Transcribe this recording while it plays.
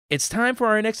It's time for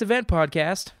our next event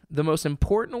podcast, the most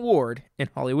important award in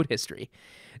Hollywood history,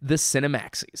 the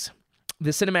Cinemaxies.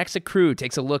 The Cinemaxic crew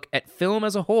takes a look at film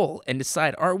as a whole and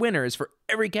decide our winners for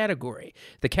every category.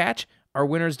 The catch? Our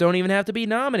winners don't even have to be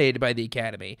nominated by the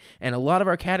Academy, and a lot of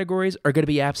our categories are going to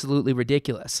be absolutely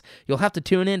ridiculous. You'll have to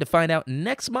tune in to find out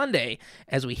next Monday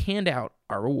as we hand out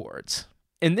our awards.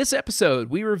 In this episode,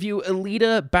 we review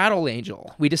Alita Battle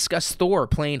Angel. We discuss Thor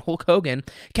playing Hulk Hogan,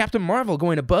 Captain Marvel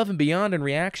going above and beyond in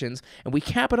reactions, and we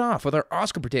cap it off with our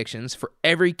Oscar predictions for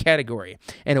every category,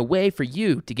 and a way for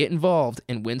you to get involved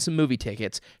and win some movie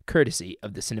tickets, courtesy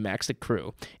of the Cinemaxic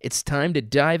crew. It's time to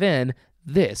dive in.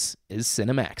 This is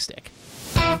Cinemaxic.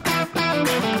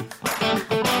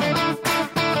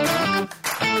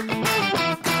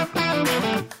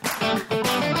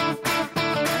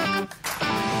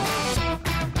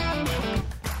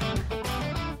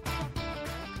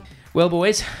 Well,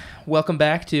 boys, welcome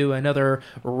back to another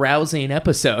rousing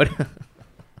episode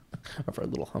of our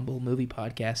little humble movie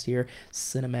podcast here,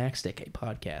 Cinemaxic, a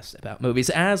podcast about movies.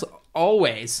 As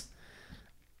always,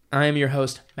 I am your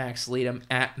host, Max Leadham,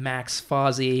 at Max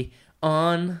Fozzie,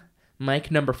 on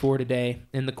mic number 4 today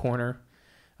in the corner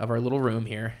of our little room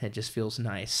here. It just feels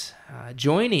nice.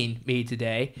 Joining me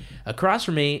today, across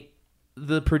from me,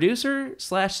 the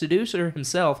producer/seducer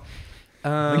himself,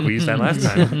 I think we used that last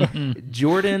time.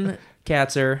 Jordan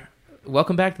Katzer.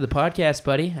 Welcome back to the podcast,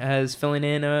 buddy, as filling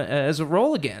in as a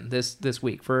role again this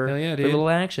week for, Hell yeah, for a dude. little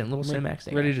action, little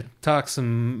Cinemaxic. Ready to talk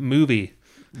some movie.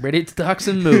 Ready to talk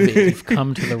some movie. You've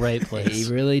come to the right place.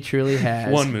 He really, truly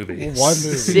has. One movie.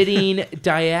 Sitting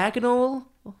diagonal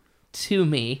to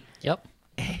me Yep,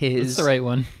 is that's the right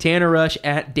one. Tanner Rush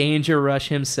at Danger Rush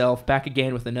himself, back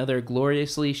again with another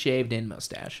gloriously shaved-in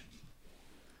mustache.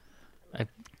 I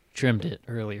trimmed it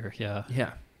earlier, yeah.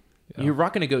 Yeah. You're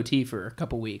rocking a goatee for a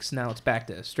couple weeks. Now it's back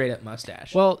to straight-up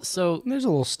mustache. Well, so There's a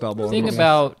little stubble. the thing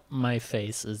about my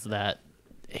face is that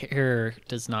hair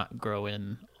does not grow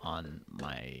in on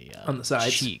my On the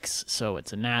sides? cheeks, so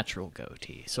it's a natural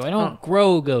goatee. So I don't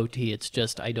grow goatee, it's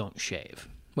just I don't shave.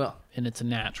 Well, And it's a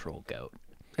natural goat.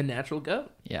 a natural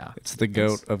goat. Yeah. It's the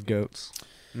goat of goats.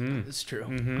 That's true.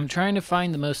 I'm trying to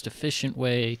find the most efficient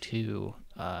way to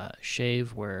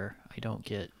shave where I don't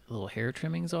get little hair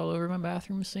trimmings all over my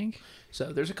bathroom sink.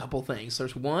 So there's a couple things.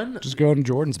 There's one. Just go in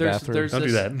Jordan's There's bathroom. Don't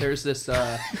do that. There's this.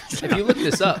 If you look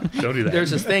this up, Don't do that.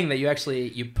 there's this thing that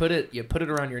you put it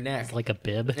around your neck. It's like a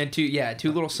bib. And two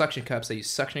little suction cups that you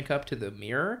suction cup to the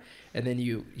mirror, and then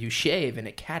you shave, and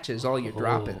it catches all your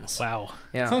drop-ins. Wow.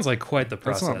 Yeah, Sounds like quite the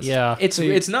That's not- process. Yeah.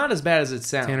 it's not as bad as it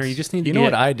sounds. Tanner, you just need to You know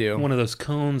get what I do? one of those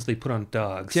cones they put on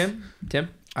dogs. Tim,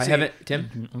 I See- haven't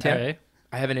Tim, Okay.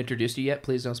 I haven't introduced you yet.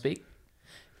 Please don't speak.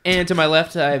 And to my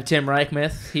left, I have Tim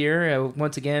Reichmuth here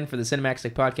once again for the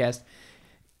Cinemaxic podcast.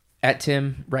 At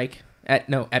Tim Reich, at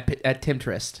Tim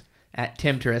Trist, at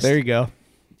Tim Trist. There you go. All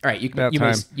right, you About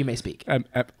may speak.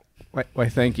 Why,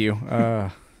 thank you.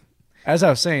 As I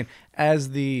was saying, as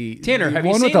the Tanner, the have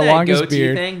you one seen with the that longest goatee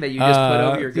beard, thing that you just put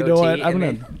over your goatee? You know what? I'm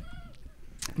and gonna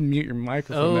mute your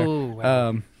microphone Oh, there.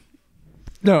 wow.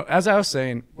 No, as I was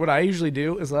saying, what I usually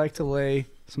do is I like to lay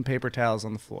some paper towels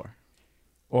on the floor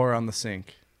or on the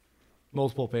sink.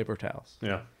 Multiple paper towels.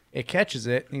 Yeah. It catches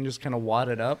it, and you just kind of wad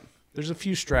it up. There's a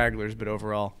few stragglers, but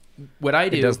overall, What I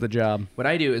it do does the job. What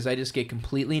I do is I just get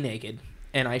completely naked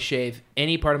and I shave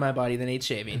any part of my body that needs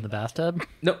In shaving. the bathtub?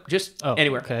 No, just Oh,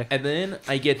 anywhere. okay. And then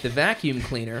I get the vacuum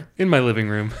cleaner In my living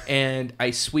room. and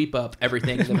I sweep up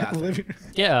everything in the bathroom.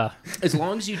 Yeah. As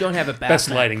long as you don't have a bath Best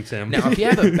mat. lighting, Tim. Now, if you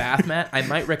have a bath mat, I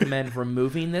might recommend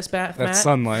removing this bath That's mat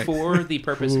sunlight. for the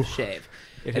purpose of shave.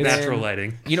 It And hits Natural then,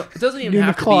 lighting. You know, it doesn't even noon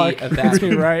have to o'clock. be a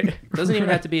vacuum. Right. It doesn't even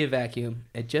have to be a vacuum.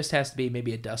 It just has to be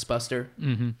maybe a dust buster,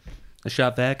 Mm-hmm. A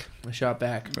shop vac. a shop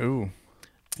vac. Ooh.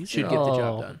 Should get the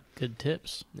job done. Good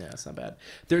tips. Yeah, it's not bad.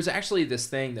 There's actually this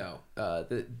thing though.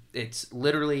 It's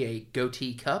literally a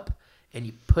goatee cup, and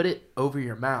you put it over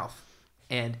your mouth,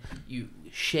 and you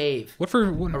shave What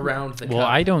around the Well, cup.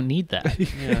 I don't need that.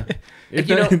 Yeah.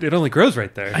 You know- It only grows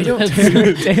right there. I don't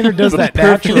Tanner does that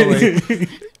naturally.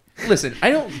 listen. I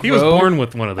don't. He was born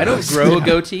with one of those. I don't grow a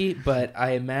goatee, but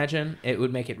I imagine it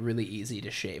would make it really easy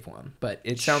to shave one. But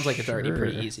it sounds like it's already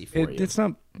pretty Sure. easy for you. It's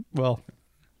not. Well,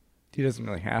 he doesn't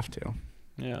really have to.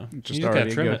 Yeah. Just You already a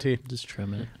gotta trim it. goatee. Just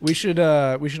trim it. We should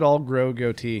all grow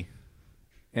goatee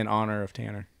in honor of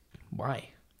Tanner. Why?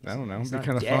 I don't know. He's It'd be not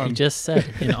kind of dead. You fun. just said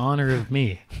in honor of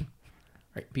me.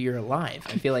 Right, but you're alive.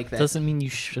 I feel like that Doesn't mean you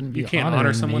shouldn't be You can't honoring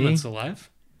honor someone me. that's alive?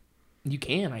 you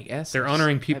can, I guess. They're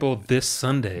honoring people this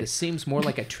Sunday. This seems more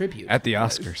like a tribute. At the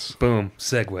Oscars. Boom.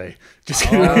 Segue. Just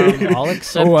I'll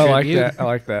accept Oh, I like tribute. that. I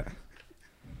like that.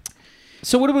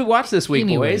 So what did we watch this week,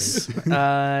 Anyways. boys?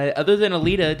 Other than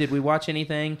Alita, did we watch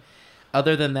anything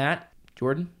other than that?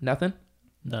 Jordan, nothing?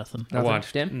 Nothing. I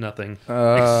watched Tim? nothing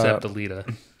except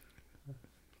Alita.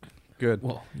 Good.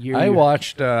 Well, I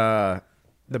watched The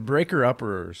Breaker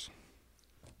Uppers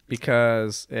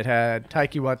because it had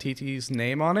Taika Waititi's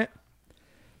name on it,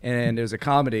 and it was a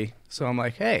comedy. So I'm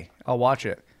like, hey, I'll watch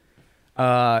it.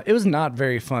 It was not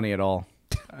very funny at all.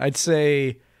 I'd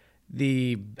say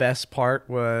the best part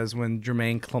was when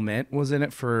Jermaine Clement was in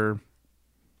it for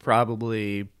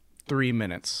probably 3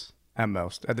 minutes at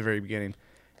most at the very beginning,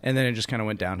 and then it just kind of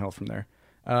went downhill from there.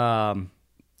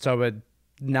 So I would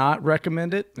not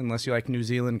recommend it unless you like New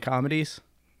Zealand comedies.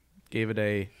 Gave it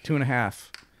a 2.5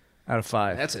 out of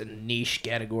 5. That's a niche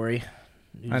category.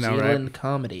 New I know, Zealand right?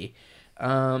 comedy.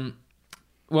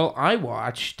 Well, I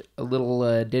watched a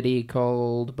little ditty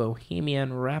called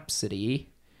Bohemian Rhapsody.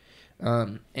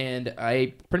 And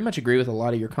I pretty much agree with a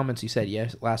lot of your comments you said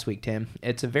last week, Tim.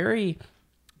 It's a very...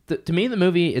 to me, the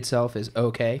movie itself is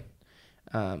okay.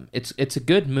 It's a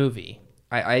good movie.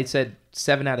 I said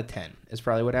 7 out of 10 is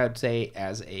probably what I would say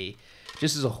as a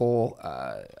whole.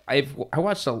 I've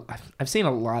seen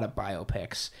a lot of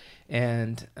biopics,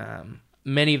 and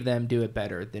many of them do it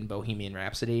better than Bohemian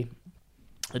Rhapsody.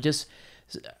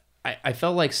 I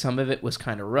felt like some of it was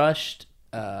kind of rushed.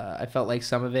 I felt like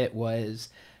some of it was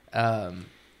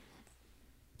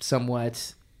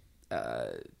somewhat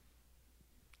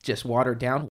just watered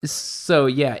down. So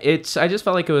yeah, I just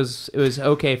felt like it was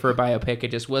okay for a biopic.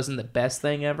 It just wasn't the best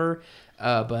thing ever.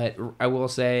 But I will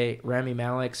say Rami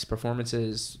Malek's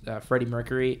performances, Freddie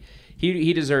Mercury,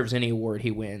 he deserves any award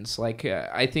he wins. Like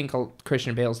I think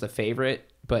Christian Bale's the favorite,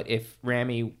 but if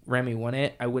Rami won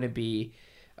it, I wouldn't be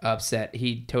upset.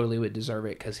 He totally would deserve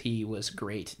it because he was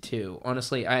great too.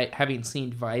 Honestly, having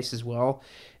seen Vice as well,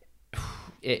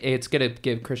 it's gonna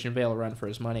give Christian Bale a run for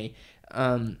his money.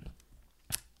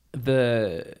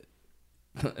 The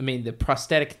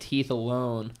prosthetic teeth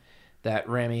alone that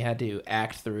Rami had to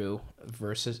act through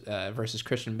versus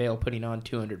Christian Bale putting on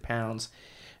 200 pounds.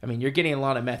 I mean, you're getting a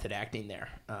lot of method acting there.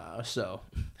 So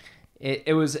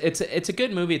it's a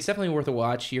good movie. It's definitely worth a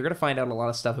watch. You're gonna find out a lot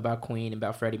of stuff about Queen and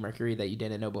about Freddie Mercury that you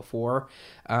didn't know before.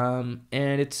 And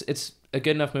it's a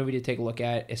good enough movie to take a look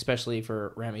at, especially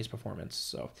for Rami's performance.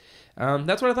 So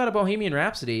that's what I thought of Bohemian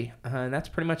Rhapsody, and that's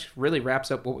pretty much really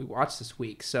wraps up what we watched this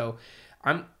week. So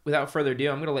without further ado,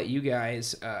 I'm going to let you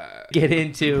guys get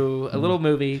into a little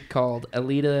movie called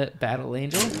Alita: Battle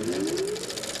Angel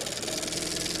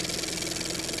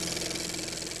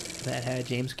that had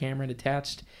James Cameron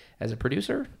attached as a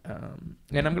producer. And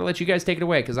I'm going to let you guys take it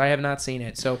away because I have not seen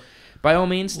it. So by all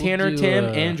means, We'll Tanner, do, Tim,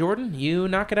 and Jordan, you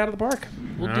knock it out of the park.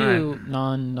 We'll All do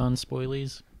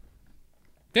non-spoilies.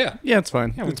 Yeah, Yeah, it's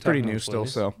fine. Yeah, we It's can pretty talk new about still.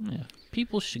 spoilers. So Yeah.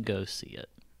 People should go see it.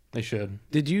 they should.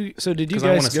 did you 'Cause I guys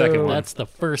want a second go? one. That's the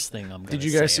first thing I'm going to Did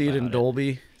you guys see it in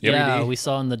Dolby? Yeah, 3D? we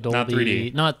saw in the Dolby.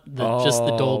 Not 3D. Just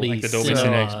the Dolby. Like the Dolby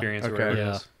Cinema. Cine experience. Or Okay. whatever it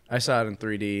Yeah. is. I saw it in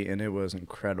 3D and it was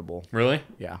incredible. Really?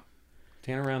 Yeah.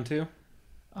 Tanner round 2?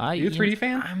 You a 3D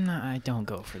fan? I'm not. I don't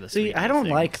go for this. See, I don't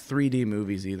like 3D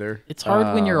movies either. It's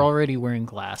hard when you're already wearing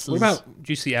glasses. What about, did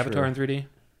you see Avatar in 3D?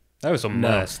 That was a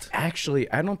must. Actually,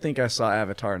 I don't think I saw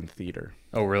Avatar in theater.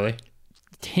 Oh, really?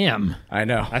 Tim? I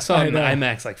know. I saw it in know.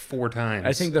 IMAX like 4 times.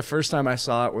 I think the first time I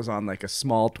saw it was on like a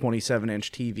small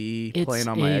 27-inch TV playing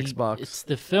on my Xbox. It's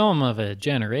the film of a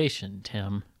generation,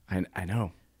 Tim. I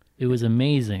know. It was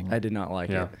amazing. I did not like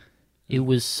Yeah. it. It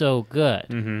was so good.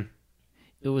 Mm-hmm.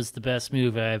 It was the best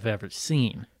movie I've ever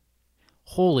seen.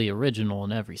 Wholly original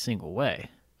in every single way.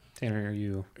 Tanner, are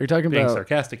you Are you talking being about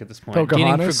sarcastic at this point?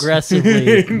 Pocahontas? Getting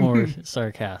progressively more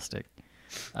sarcastic.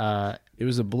 It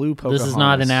was a blue Pocahontas. This is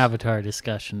not an Avatar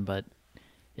discussion, but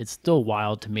it's still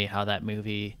wild to me how that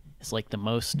movie is like the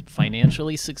most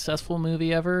financially successful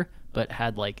movie ever, but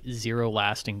had like zero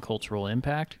lasting cultural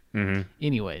impact. Mm-hmm.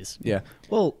 Anyways, Yeah.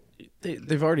 Well,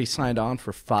 they've already signed on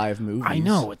for 5 movies. I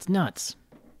know, it's nuts.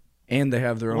 And they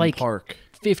have their own Like- park.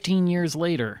 15 years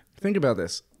later. Think about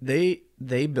this. They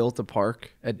built a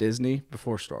park at Disney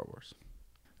before Star Wars.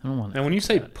 I don't want Now, to. when you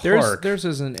say park, Theirs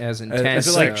isn't as intense.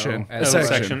 a section. as a section.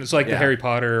 section. It's like the Yeah. Harry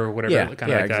Potter or whatever, Yeah, kind of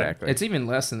yeah, like that. exactly. It's even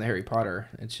less than the Harry Potter.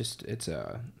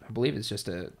 I believe it's just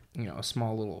a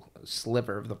small little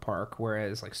sliver of the park,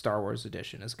 whereas like Star Wars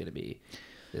Edition is going to be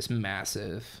this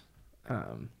massive.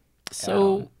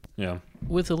 So, Yeah.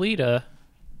 with Alita,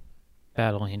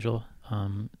 Battle Angel,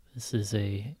 this is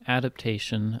a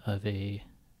adaptation of a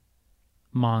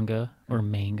manga or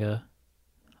manga.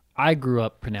 I grew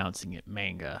up pronouncing it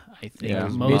manga. I think Yeah,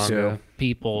 me most too.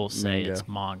 people say Manga. it's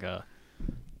manga.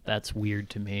 That's weird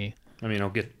to me. I mean, I'll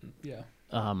get... Yeah.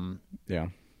 Um, Yeah.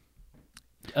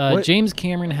 James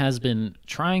Cameron has been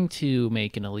trying to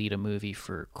make an Alita movie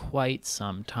for quite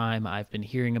some time. I've been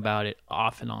hearing about it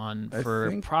off and on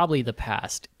for probably the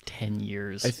past 10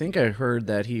 years. I think I heard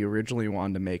that he originally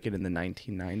wanted to make it in the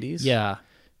 1990s. Yeah.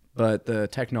 But the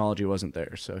technology wasn't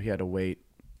there, so he had to wait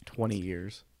 20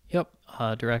 years. Yep.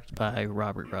 Directed by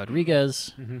Robert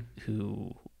Rodriguez,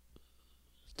 who's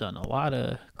done a lot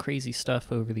of crazy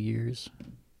stuff over the years.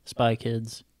 Spy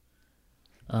Kids,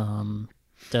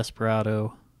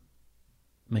 Desperado,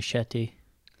 Machete,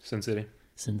 Sin City.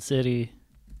 Sin City.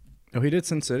 Oh, he did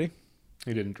Sin City?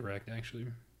 He didn't direct, actually.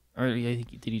 Or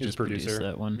did he just produce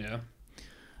that one? Yeah.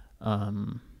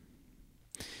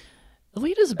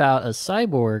 Alita's about a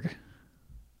cyborg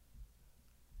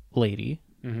lady.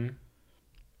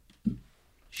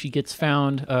 She gets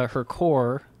found, her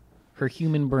core, her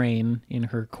human brain in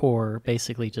her core,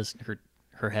 basically just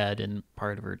her head and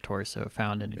part of her torso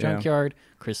found in a junkyard.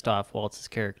 Christoph Waltz's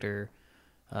character,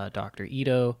 Dr.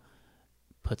 Ito,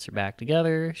 puts her back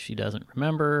together. She doesn't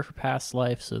remember her past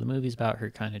life, so the movie's about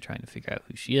her kind of trying to figure out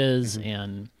who she is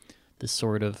and this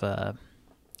sort of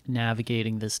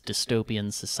navigating this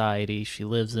dystopian society she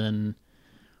lives in,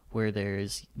 where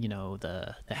there's,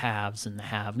 the haves and the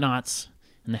have-nots,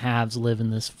 and the haves live in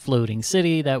this floating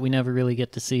city that we never really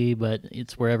get to see, but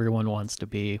it's where everyone wants to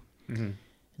be. And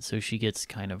so she gets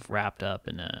kind of wrapped up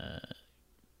in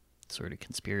sort of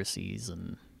conspiracies,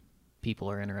 and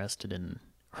people are interested in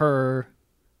her,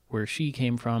 where she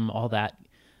came from, all that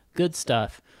good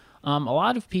stuff. A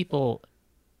lot of people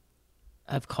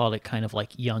have called it kind of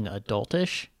like young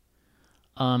adultish,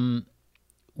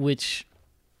 which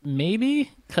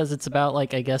maybe because it's about,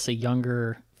 like, I guess a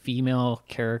younger female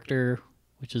character,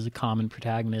 which is a common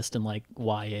protagonist in like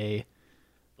YA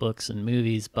books and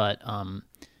movies. But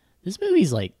this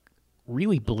movie's like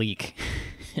really bleak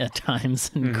at times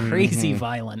and crazy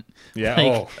violent. Yeah,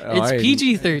 like, it's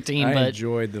PG-13, I but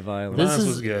enjoyed the violence. this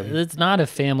was good. It's not a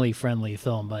family-friendly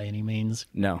film by any means.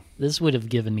 No. This would have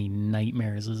given me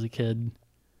nightmares as a kid.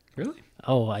 Really?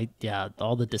 Oh,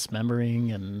 all the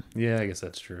dismembering and Yeah, I guess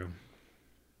that's true.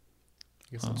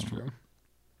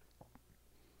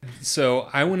 So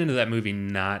I went into that movie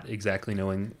not exactly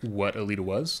knowing what Alita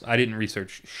was. I didn't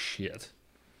research shit.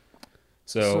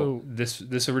 So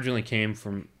this originally came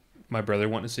from my brother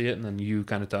wanting to see it, and then you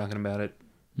kind of talking about it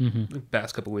the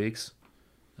past couple weeks.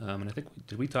 And I think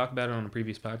did we talk about it on a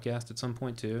previous podcast at some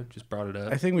point too? Just brought it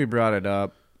up. I think we brought it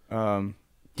up.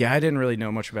 Yeah, I didn't really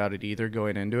know much about it either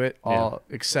going into it,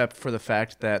 except for the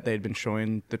fact that they'd been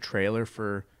showing the trailer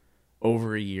for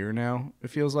over a year now, it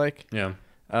feels like. Yeah.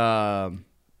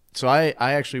 So I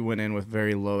actually went in with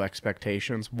very low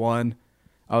expectations. One,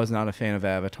 I was not a fan of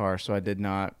Avatar, so I did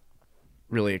not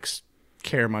really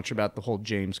care much about the whole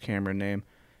James Cameron name.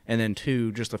 And then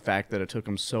two, just the fact that it took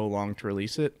them so long to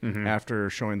release it after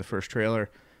showing the first trailer.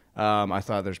 I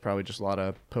thought there's probably just a lot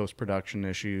of post-production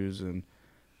issues and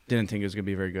didn't think it was going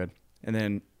to be very good. And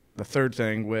then the third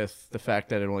thing with the fact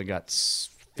that it only got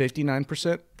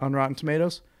 59% on Rotten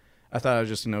Tomatoes, I thought it was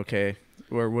just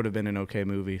would have been an okay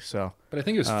movie. So, but I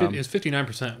think it was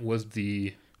 59% was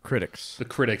the critics,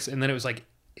 and then it was like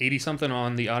 80 something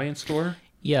on the audience score.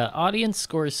 Yeah, audience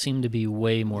scores seem to be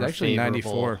way more actually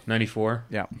favorable. 94.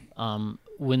 Yeah.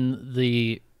 When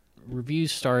the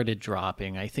reviews started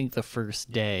dropping, I think the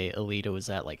first day Alita was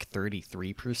at like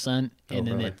 33%, and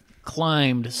then it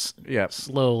climbed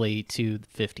slowly to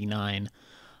 59.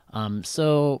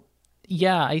 So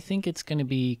yeah, I think it's going to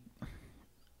be, I'm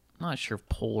not sure if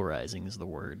polarizing is the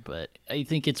word, but I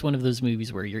think it's one of those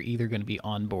movies where you're either going to be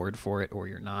on board for it or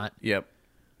you're not. Yep.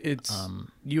 It's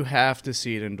you have to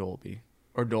see it in Dolby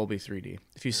or Dolby 3D.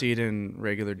 If you see it in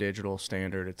regular digital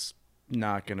standard, it's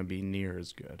not going to be near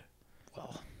as good.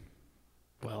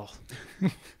 Well,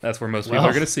 that's where most people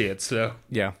are going to see it. So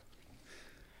yeah.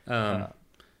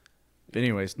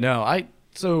 Anyways,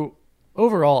 so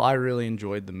overall, I really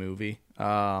enjoyed the movie.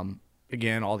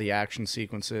 Again, all the action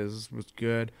sequences was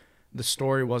good. The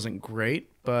story wasn't great,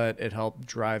 but it helped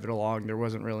drive it along. There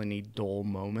wasn't really any dull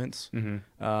moments.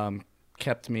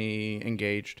 Kept me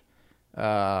engaged.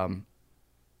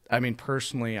 I mean,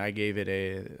 personally, I give it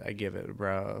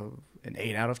an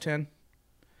 8 out of 10.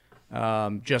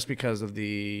 Just because of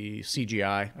the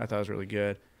CGI, I thought it was really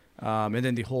good. And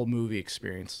then the whole movie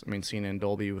experience. I mean, seeing it in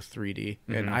Dolby with 3D,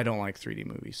 and I don't like 3D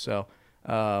movies, so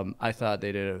I thought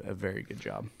they did a very good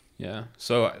job. Yeah.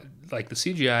 So, like, the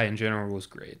CGI in general was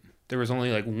great. There was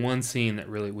only like one scene that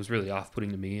was really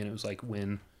off-putting to me, and it was like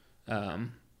when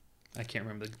I can't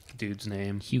remember the dude's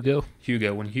name. Hugo.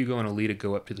 When Hugo and Alita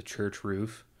go up to the church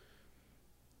roof,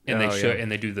 and and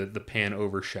they do the pan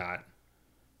over shot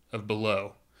of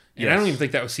below. And I don't even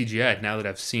think that was CGI. Now that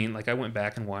I've seen, like, I went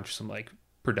back and watched some like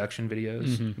production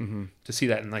videos to see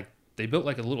that, and like they built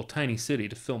like a little tiny city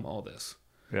to film all this.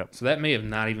 Yep. So that may have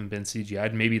not even been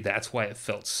CGI. Maybe that's why it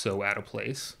felt so out of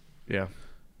place. Yeah.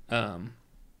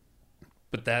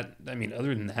 But that, I mean,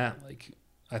 other than that, like,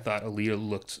 I thought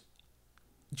Alita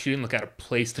she didn't look out of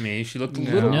place to me. She looked a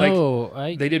little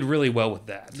like they did really well with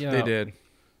that. Yeah. They did.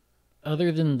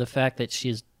 Other than the fact that she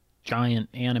has giant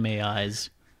anime eyes,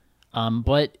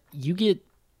 but you get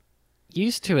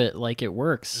used to it, like it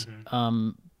works.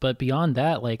 But beyond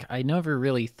that, like I never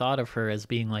really thought of her as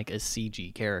being like a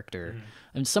CG character.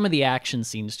 And some of the action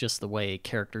scenes, just the way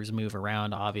characters move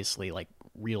around, obviously, like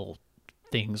real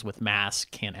things with masks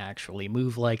can't actually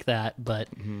move like that. But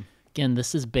again,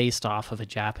 this is based off of a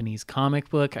Japanese comic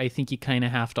book. I think you kind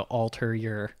of have to alter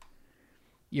your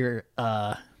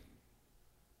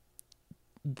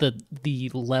the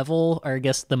level, or I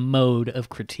guess the mode of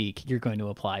critique you're going to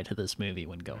apply to this movie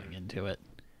when going into it.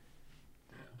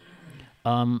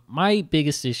 My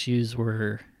biggest issues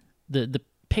were the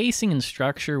pacing and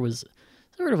structure was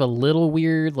sort of a little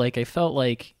weird. Like I felt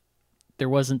like there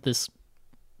wasn't this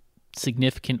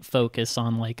significant focus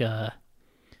on like a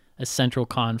central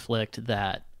conflict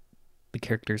that the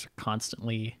characters are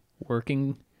constantly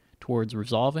working towards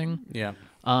resolving. Yeah.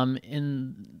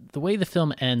 And the way the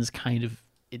film ends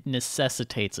it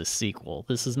necessitates a sequel.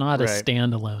 This is not a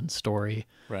standalone story.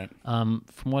 Right. From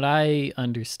what I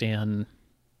understand,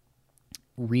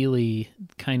 really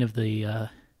kind of the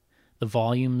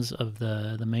volumes of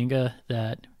the manga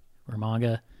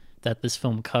that this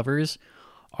film covers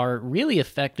are really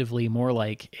effectively more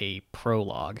like a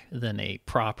prologue than a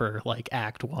proper like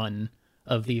act one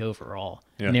of the overall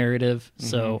narrative.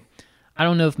 So I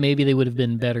don't know if maybe they would have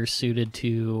been better suited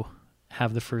to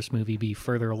have the first movie be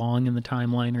further along in the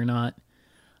timeline or not.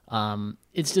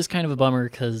 It's just kind of a bummer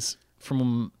because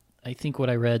from I think what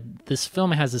I read, this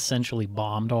film has essentially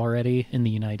bombed already in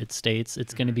the United States.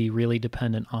 It's going to be really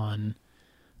dependent on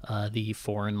the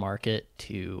foreign market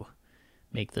to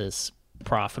make this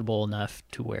profitable enough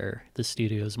to where the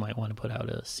studios might want to put out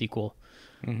a sequel.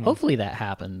 Hopefully that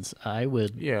happens.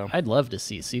 I'd love to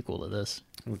see a sequel to this.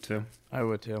 I would too. I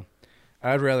would too.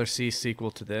 I'd rather see a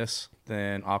sequel to this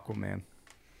than Aquaman.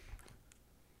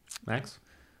 Max?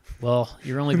 Well,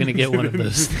 you're only going to get one of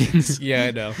those things. Yeah,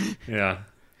 I know. Yeah.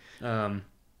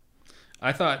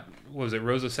 I thought, what was it,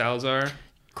 Rosa Salazar?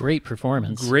 Great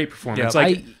performance. Great performance. Yeah.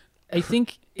 Like, I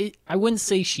think I wouldn't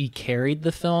say she carried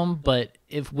the film, but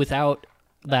if without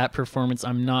that performance,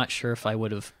 I'm not sure if I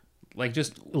would have like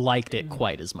just liked it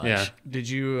quite as much. Yeah. Did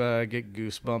you get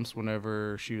goosebumps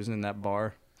whenever she was in that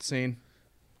bar scene?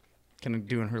 Kind of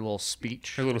doing her little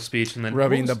speech. her little speech, and then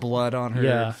Rubbing the blood on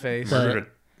her face. but- murdered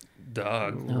a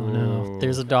dog. Oh no,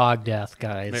 there's a dog death,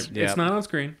 guys. It's not on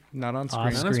screen. Not on screen.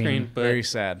 Off Not on screen, but Very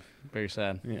sad. Very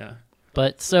sad. yeah.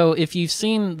 But so if you've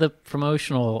seen the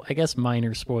promotional, I guess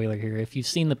minor spoiler here, if you've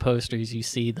seen the posters, you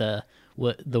see the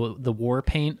war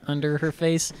paint under her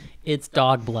face. It's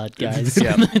dog blood, guys.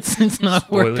 It's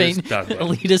not war Spoilers, paint. dog blood.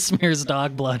 Alita smears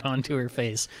dog blood onto her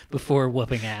face before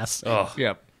whooping ass. Oh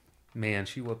Yep. man,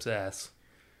 she whoops ass.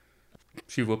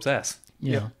 She whoops ass.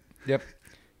 Yeah. Yep.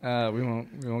 We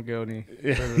won't go any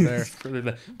further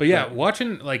there. But yeah,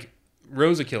 watching like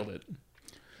Rosa killed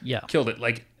it.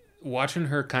 Like watching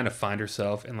her kind of find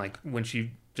herself, and like when she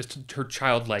just her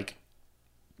childlike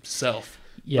self,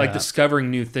 like discovering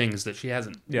new things that she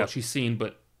hasn't, well, she's seen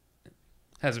but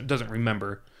doesn't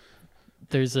remember.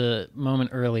 There's a moment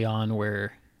early on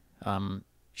where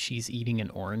she's eating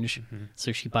an orange,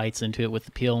 so she bites into it with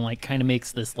the peel and like kind of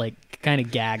makes this like kind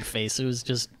of gag face. It was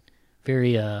just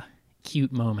very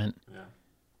cute moment.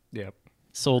 Yep.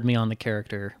 Sold me on the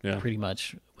character Yeah. pretty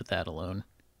much with that alone.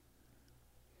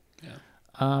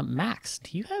 Yeah. Max,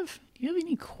 do you have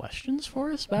any questions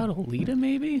for us about Alita?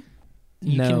 Maybe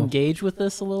you No. can engage with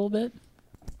this a little bit.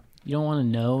 You don't want to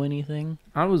know anything.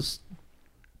 I was,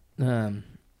 yeah,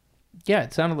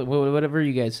 it sounded like whatever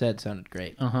you guys said sounded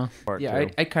great. Part Yeah,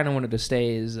 two. I kind of wanted to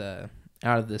stay as out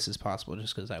of this as possible,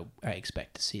 just because I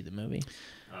expect to see the movie.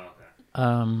 Oh,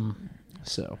 okay.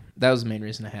 So that was the main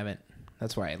reason I haven't.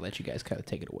 That's why I let you guys kind of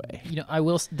take it away. You know, I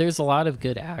will. There's a lot of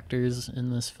good actors in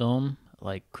this film,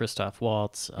 like Christoph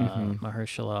Waltz,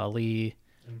 Mahershala Ali,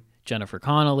 Jennifer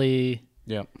Connelly.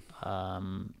 Yep.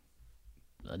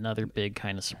 Another big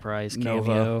kind of surprise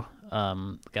Nova.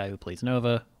 cameo. The guy who plays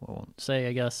Nova. I won't say,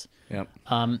 I guess. Yep.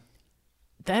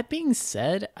 That being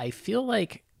said, I feel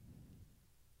like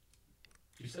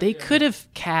they could have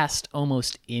cast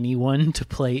almost anyone to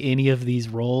play any of these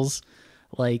roles.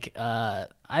 Like,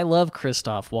 I love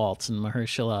Christoph Waltz and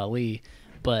Mahershala Ali,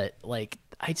 but like,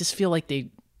 I just feel like they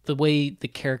the way the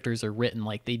characters are written,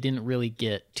 like they didn't really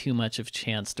get too much of a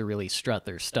chance to really strut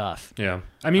their stuff. Yeah.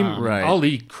 I mean, Right.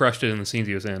 Ali crushed it in the scenes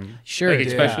he was in. Sure. Like,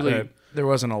 especially. There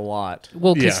wasn't a lot.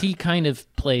 Well, because Yeah. he kind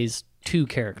of plays two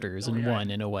characters in one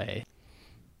in a way.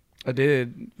 I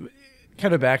did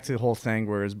kind of back to the whole thing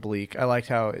where it's bleak. I liked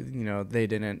how they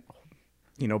didn't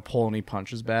pull any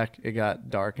punches back. It got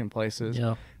dark in places.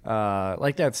 Yeah.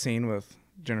 Like that scene with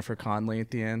Jennifer Connelly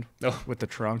at the end with the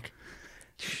trunk.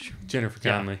 Jennifer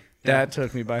Connelly. That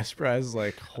took me by surprise.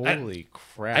 Like, holy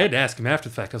crap! I had to ask him after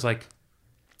the fact. I was like,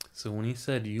 so when he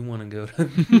said, "Do you want to go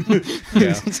to?"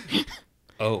 Yeah,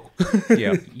 Oh,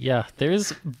 yeah. Yeah,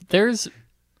 there's a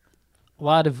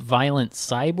lot of violent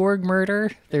cyborg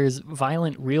murder. There's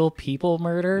violent real people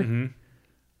murder.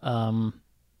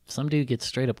 Some dude gets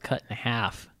straight up cut in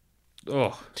half.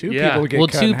 oh, Two yeah. people get Well,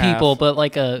 cut two in half. people, but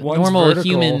like a One's normal vertical.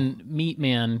 human meat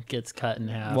man gets cut in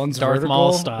half. One's Darth vertical,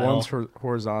 Maul style. one's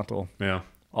horizontal. Yeah.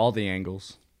 All the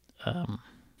angles.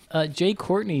 Jay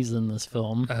Courtney's in this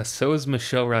film. So is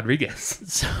Michelle Rodriguez.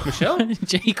 So Michelle?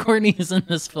 Jay Courtney is in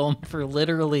this film for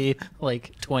literally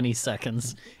like 20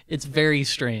 seconds. It's very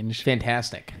strange.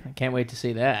 Fantastic. I can't wait to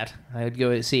see that. I would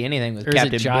go see anything with Or is it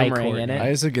Captain Jai Boomerang in Courtney? it.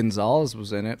 Isaac Gonzalez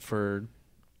was in it for.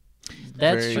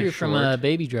 That's Very true from short.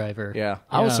 Baby Driver. Yeah,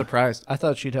 I was Yeah. surprised. I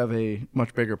thought she'd have a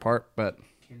much bigger part, but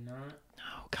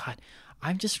Oh God,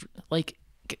 I'm just like,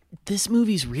 this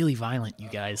movie's really violent, you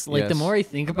guys. Like the Yes. more I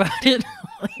think about it,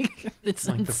 like it's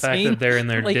Like insane. the fact that they're in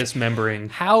there Like, dismembering.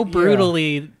 how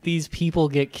brutally these people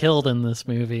get killed in this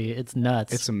movie. It's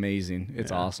nuts. it's amazing.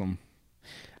 It's awesome.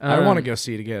 I want to go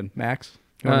see it again. Max,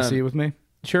 you want to see it with me?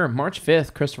 Sure. March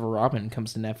 5th, Christopher Robin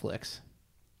comes to Netflix.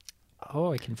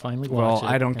 oh, I can finally Well, watch it.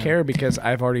 I don't Yeah. care because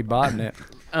I've already bought it.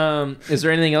 Is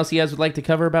there anything else you guys would like to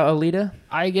cover about Alita?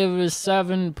 I give it a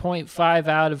 7.5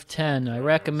 out of 10. I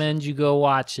recommend you go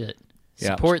watch it.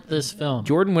 Yeah. Support this film.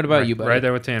 Jordan, what about you, buddy? Right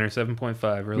there with Tanner,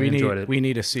 7.5. Really enjoyed it. We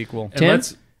need a sequel. And 10?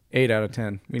 let's 8 out of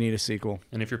 10. We need a sequel.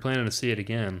 and if you're planning to see it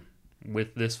again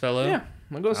with this fellow, Yeah,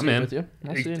 I'll go see I'm it in. with you.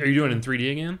 I'll see it. Are you doing it in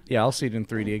 3D again? Yeah, I'll see it in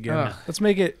 3D again. Ugh. Let's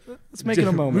make it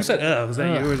a moment. Who said? Was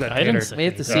that you or was that I didn't Tanner? say- We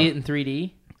have to see it in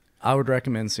 3D. I would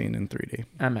recommend seeing it in 3D.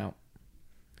 I'm out.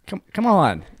 Come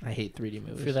on. I hate 3D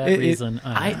movies. For that It- reason,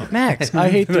 I'm out. Max, I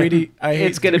hate 3D. I hate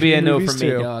It's going to be 3D a no movies from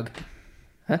me, too. dog.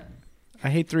 I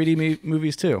hate 3D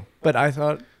movies too. But I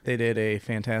thought they did a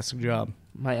fantastic job.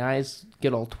 My eyes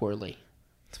get all twirly.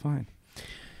 It's fine.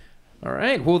 All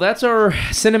right. Well, that's our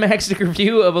cinematic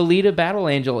review of Alita Battle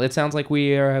Angel. It sounds like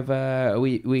we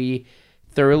we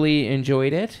thoroughly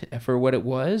enjoyed it for what it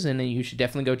was, and you should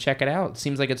definitely go check it out. It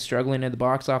seems like it's struggling at the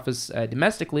box office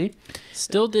domestically.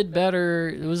 Still did better.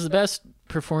 It was the best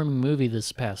performing movie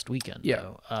this past weekend. Yeah.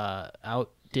 Though.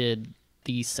 Outdid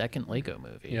the second Lego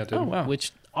movie. Yeah, Oh, wow.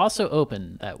 Which also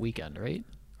opened that weekend, right?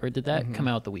 Or did that come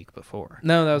out the week before?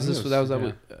 No, that was this. That was that. yeah.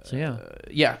 week. So yeah.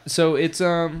 Yeah. So it's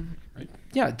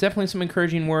yeah, definitely some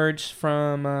encouraging words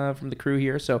from the crew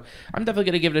here. So I'm definitely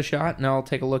gonna give it a shot, and I'll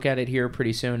take a look at it here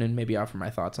pretty soon, and maybe offer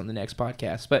my thoughts on the next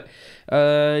podcast. But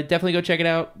definitely go check it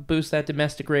out, boost that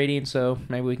domestic rating, so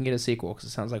maybe we can get a sequel because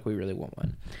it sounds like we really want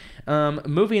one.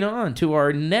 Moving on to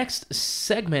our next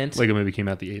segment. Lego movie came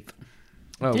out the 8th.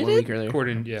 Oh, Did 1 week earlier.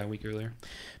 A week earlier.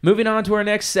 Moving on to our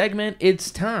next segment,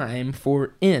 it's time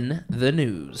for In the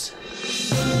News.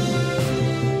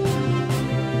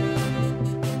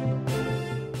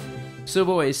 So,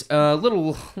 boys,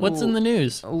 What's in the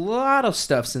news? A lot of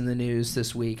stuff's in the news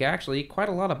this week. Actually, quite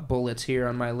a lot of bullets here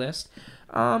on my list.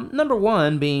 Number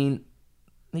one being,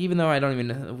 even though I don't even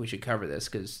know if we should cover this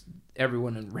because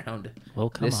everyone around Well,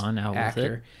 come this on, out with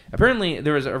actor. it. Apparently,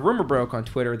 there was a rumor broke on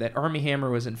Twitter that Armie Hammer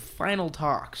was in final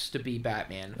talks to be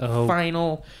Batman. Oh,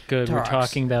 final Good. talks. We're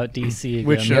talking about DC again.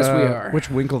 Which Yes, we are. Which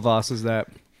Winklevoss is that?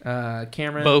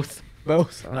 Cameron. Both.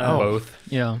 Both. Both.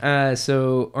 Yeah.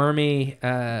 So Armie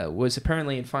was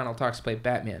apparently in final talks to play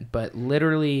Batman, but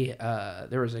literally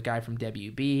there was a guy from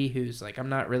WB who's like, I'm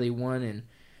not really one and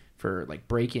for like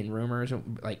breaking rumors,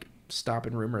 like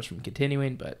stopping rumors from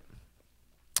continuing, but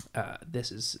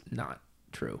this is not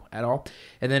true at all.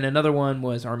 And then another one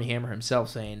was Armie Hammer himself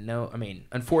saying, no, I mean,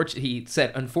 he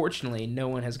said, unfortunately, no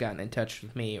one has gotten in touch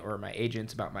with me or my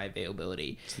agents about my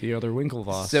availability. It's the other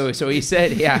Winklevoss. So he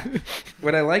said, yeah.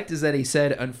 What I liked is that he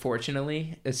said,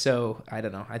 unfortunately. So I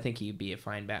don't know. I think he'd be a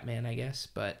fine Batman, I guess.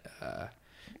 But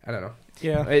I don't know.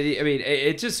 yeah. I mean,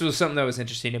 it just was something that was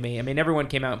interesting to me. I mean, everyone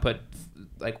came out and put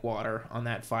like water on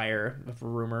that fire of a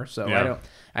rumor. So Yeah.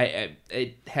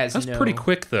 it has That's no. pretty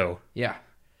quick, though. Yeah.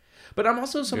 But I'm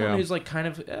also someone Yeah. who's like kind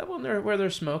of where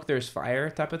there's smoke, there's fire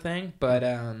type of thing. But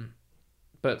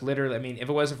But literally, I mean, if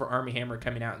it wasn't for Armie Hammer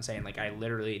coming out and saying, like,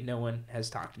 no one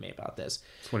has talked to me about this.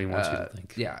 That's what he wants you to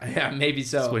think. Yeah, maybe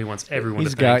so. That's what he wants everyone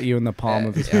He's to think. got you in the palm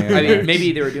of his hand. I mean,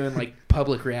 maybe they were doing like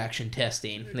public reaction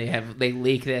testing. They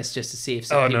leak this just to see if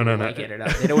some people like it or not.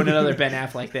 They don't want another Ben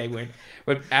Affleck thing.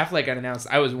 When Affleck got announced,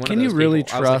 I was one of those Can you really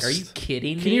people. I was trust? like, are you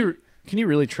kidding me? Can you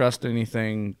really trust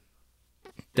anything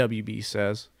WB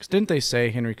says? Because didn't they say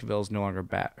Henry Cavill is no longer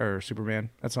Superman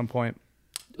at some point?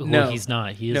 No, he's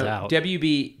not. He is out.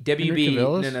 WB.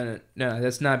 No.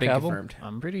 That's not been Cavill? confirmed.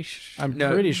 I'm pretty sure. I'm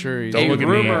pretty sure he's Don't look at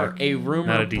me. A rumor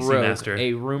Not a DC broke. master.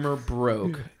 A rumor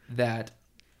broke that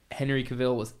Henry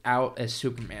Cavill was out as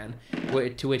Superman.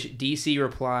 To which DC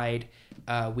replied,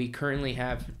 "We currently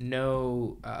have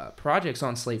no projects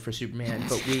on slate for Superman,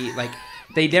 but we like."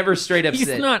 They never straight up He's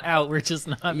said not out. We're just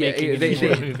not making any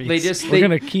more movies. We're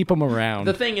gonna keep him around.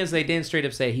 The thing is, they didn't straight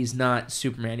up say he's not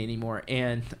Superman anymore.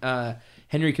 And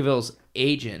Henry Cavill's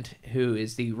agent, who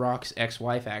is The Rock's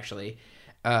ex-wife, actually,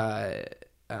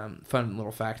 fun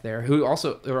little fact there, who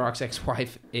also, The Rock's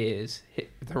ex-wife is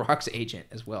The Rock's agent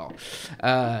as well,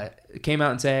 came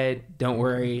out and said, don't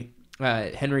worry,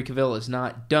 Henry Cavill is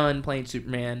not done playing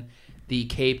Superman. The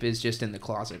cape is just in the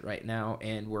closet right now,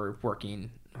 and we're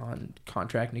working on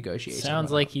contract negotiations.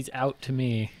 Sounds like he's out to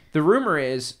me. The rumor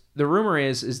is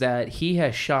that he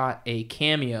has shot a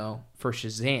cameo for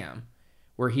Shazam,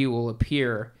 where he will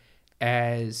appear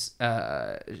as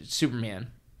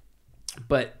Superman.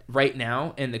 But right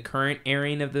now, in the current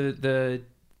airing of the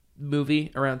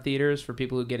movie around theaters, for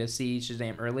people who get to see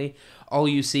Shazam early, all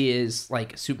you see is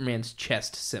like Superman's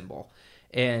chest symbol,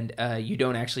 and you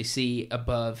don't actually see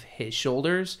above his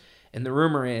shoulders. And the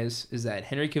rumor is that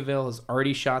Henry Cavill has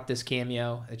already shot this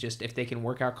cameo. It's just if they can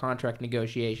work out contract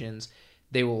negotiations,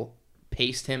 they will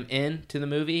paste him into the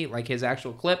movie, like his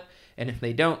actual clip. And if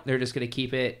they don't, they're just going to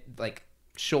keep it like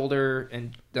shoulder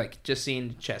and like just seeing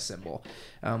the chest symbol,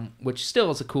 which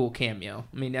still is a cool cameo.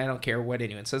 I mean, I don't care what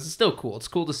anyone says. It's still cool. It's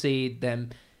cool to see them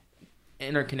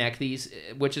interconnect these,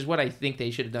 which is what I think they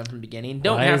should have done from the beginning.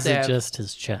 Why is it just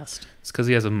his chest? It's because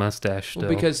he has a mustache still.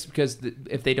 Well, because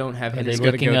if they don't have Are him, they got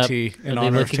a looking up goatee in are they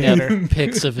honor of looking Tanner. up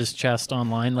pics of his chest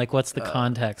online? Like, what's the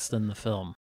context in the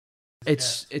film?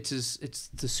 it's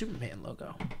the Superman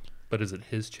logo. But is it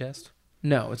his chest?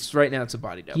 No, it's right now. It's a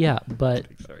body double. Yeah, but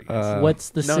Sorry, guys.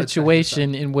 what's the no, it's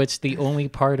situation in which the only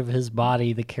part of his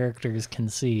body the characters can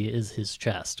see is his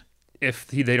chest? If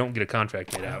they don't get a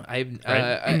contract made out.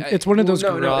 It's one of those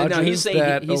garages he's saying,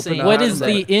 that he's saying open up. What is that-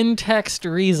 the in-text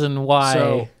reason why?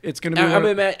 So it's going to be.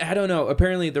 I don't know.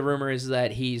 Apparently, the rumor is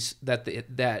that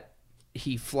that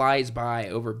he flies by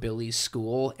over Billy's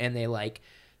school, and they I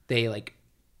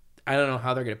don't know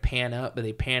how they're gonna pan up, but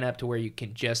they pan up to where you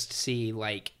can just see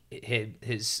like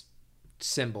his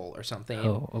symbol or something.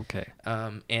 Oh, okay.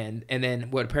 And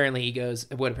then what apparently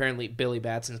Billy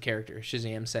Batson's character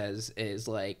Shazam says is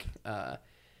like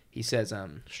he says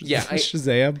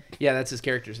Shazam. yeah, that's his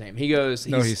character's name. He goes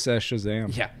He says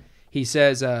Shazam. yeah. He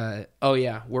says, oh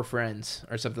yeah, we're friends,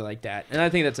 or something like that. And I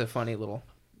think that's a funny little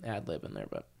ad lib in there,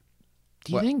 but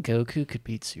Do you think Goku could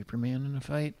beat Superman in a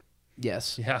fight?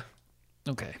 yes. Yeah.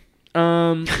 Okay.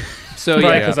 So Probably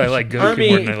yeah. because I like Goku Army-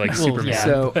 more than I like well, Superman. yeah.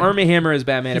 So Armie Hammer as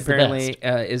Batman He's the apparently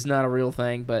is not a real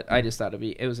thing, but I just thought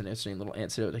it was an interesting little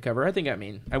anecdote to cover. We're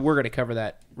going to cover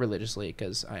that religiously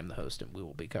because I am the host and we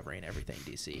will be covering everything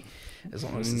DC as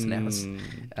long as it's announced.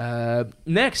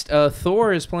 Next,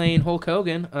 Thor is playing Hulk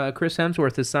Hogan. Chris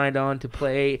Hemsworth is signed on to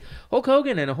play Hulk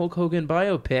Hogan in a Hulk Hogan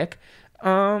biopic.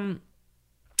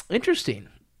 Interesting.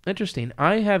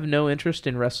 I have no interest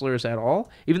in wrestlers at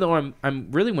all, even though I'm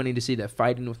really wanting to see the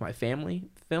Fighting with My Family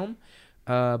film.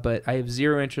 But I have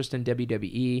zero interest in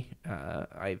WWE.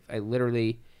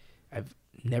 I've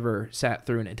never sat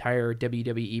through an entire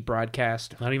WWE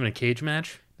broadcast. Not even a cage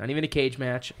match? Not even a cage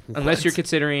match, unless you're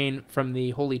considering from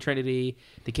the Holy Trinity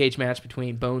the cage match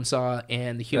between Bonesaw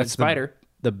and the Human Spider.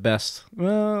 The best.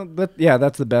 Well,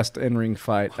 that's the best in-ring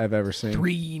fight I've ever seen.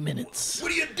 3 minutes.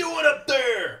 What are you doing up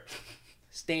there?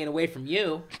 Staying away from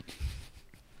you.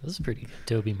 That was pretty good,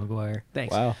 Tobey Maguire.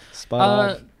 Thanks. Wow, spot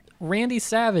on. Randy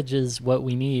Savage is what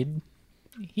we need.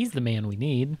 He's the man we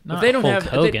need. Not If they don't Hulk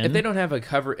have Hogan. if they don't have a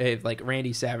cover like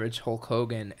Randy Savage Hulk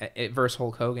Hogan versus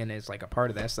Hulk Hogan is like a part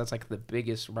of this. That's like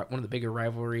one of the bigger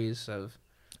rivalries of.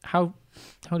 How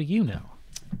do you know?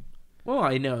 Well,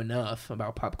 I know enough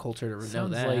about pop culture to know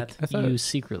Sounds that. like you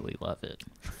secretly love it.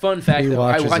 Fun fact, He though,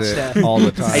 I watches watched it all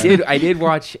the time. I did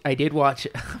watch. I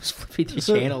was flipping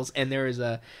through channels, and there was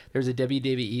a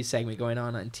WWE segment going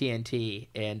on TNT,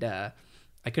 and I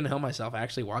couldn't help myself. I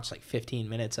actually watched like 15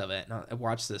 minutes of it, and I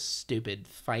watched this stupid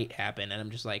fight happen, and I'm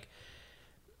just like,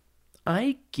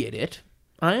 I get it.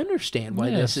 I understand why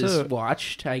Yeah, this is so-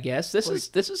 watched. I guess this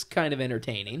is kind of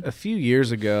entertaining. A few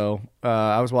years ago,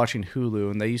 I was watching Hulu,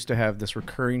 and they used to have this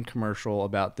recurring commercial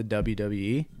about the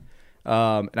WWE.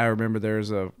 And I remember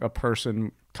there's a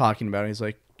person talking about it. He's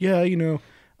like, yeah,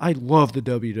 I love the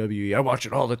WWE. I watch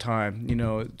it all the time.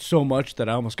 So much that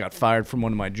I almost got fired from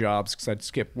one of my jobs because I'd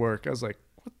skip work. I was like,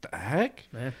 what the heck?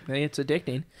 Hey, it's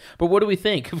addicting. But what do we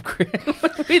think of Chris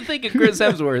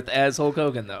Hemsworth as Hulk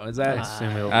Hogan, though? Is that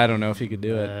I don't know if he could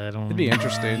do it. I don't It'd be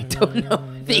interesting. don't know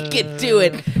if he could do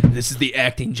it? This is the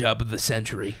acting job of the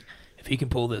century. If he can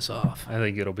pull this off. I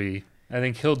think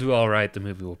he'll do all right. The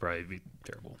movie will probably be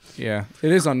terrible. Yeah,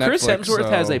 it is on Netflix. Chris Hemsworth so-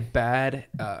 has a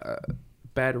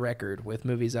bad record with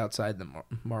movies outside the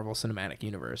Marvel Cinematic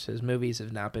Universe. His movies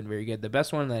have not been very good. The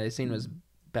best one that I've seen was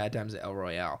Bad Times at El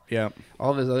Royale. Yeah.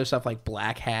 All of his other stuff like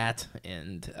Black Hat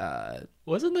and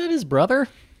Wasn't that his brother?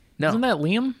 no, Wasn't that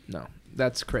Liam? no,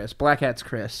 that's Chris. Black Hat's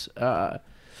Chris.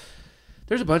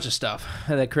 There's a bunch of stuff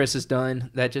that Chris has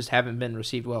done that just haven't been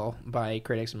received well by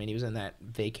critics. I mean, he was in that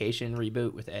Vacation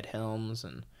reboot with Ed Helms,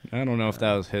 and I don't know if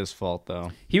that was his fault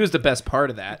though. he was the best part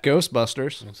of that.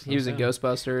 Ghostbusters. He was in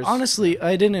Ghostbusters. Honestly,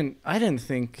 I didn't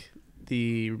think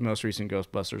the most recent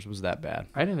Ghostbusters was that bad.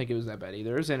 I didn't think it was that bad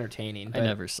either. It was entertaining. I but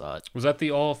never saw it. Was that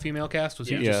the all-female cast? Was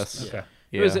he Yes. just... Okay.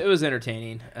 Yeah. It was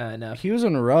entertaining enough. He was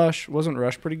in Rush. Wasn't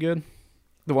Rush pretty good?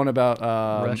 The one about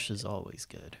Rush is always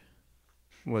good.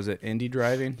 was it indie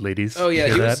driving? Ladies. Oh yeah,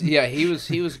 hear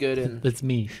he was good in That's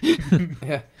me.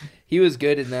 yeah, he was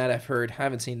good in that. I've heard.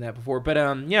 Haven't seen that before, but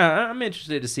yeah, I'm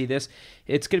interested to see this.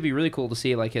 It's gonna be really cool to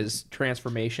see like his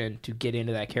transformation to get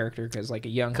into that character because like a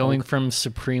young Going Hulk, from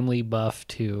supremely buff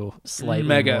to slightly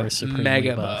more supremely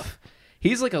mega buff.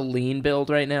 He's like a lean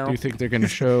build right now. Do you think they're going to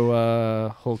show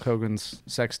Hulk Hogan's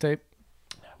sex tape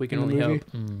We can in the only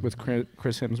movie hope. with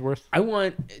Chris Hemsworth? I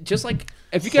want just like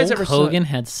if you guys Hulk ever Hogan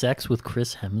had sex with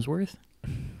Chris Hemsworth?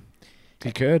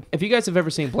 He could. if you guys have ever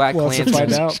seen Black We'll have to Klansman,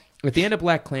 find out. at the end of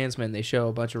Black Klansman, they show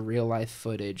a bunch of real life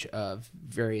footage of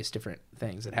various different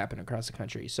things that happen across the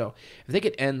country. So if they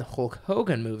could end the Hulk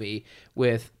Hogan movie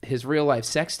with his real life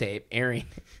sex tape airing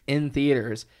in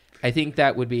theaters, I think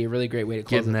that would be a really great way to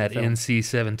close Getting out that the film.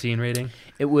 NC-17 rating.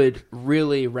 It would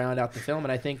really round out the film,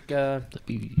 and I think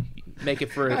make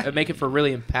it for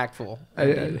really impactful.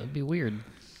 That'd be weird.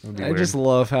 I just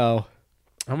love how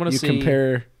I want to you see.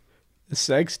 compare the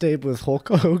sex tape with Hulk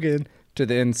Hogan to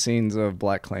the end scenes of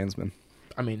Black Klansman.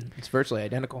 I mean, it's virtually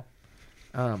identical.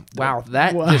 Wow,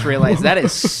 that Wow. just realized that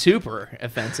is super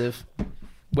offensive.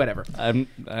 Whatever. Hulk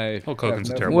Hogan's have a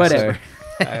nothing terrible to Whatever. say.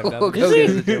 I have nothing Hulk to Hogan say.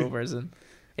 is a terrible person.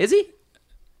 Is he?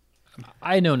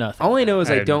 I know nothing. All I know is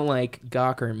I I have don't like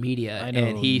Gawker Media, I know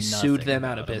and he sued nothing them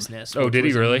out of about him. business. Oh, which did he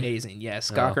was really? Amazing.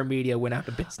 Yes, Oh. Gawker Media went out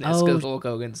of business Oh, because Hulk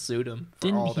Hogan sued them for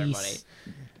Didn't all their he? money.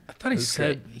 I thought he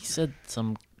said... He said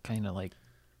some kind of like.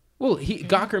 Well,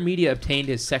 Gawker Media obtained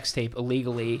his sex tape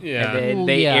illegally, Yeah. and then Well,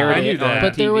 they yeah, aired I knew it that. on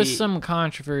But there was TV. some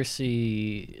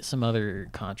controversy, some other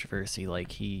controversy,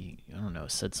 like he, I don't know,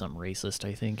 said something racist,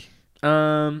 I think.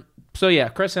 So yeah,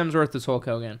 Chris Hemsworth is Hulk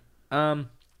Hogan.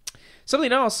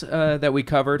 Something else that we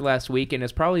covered last week, and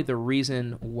it's probably the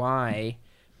reason why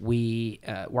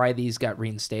why these got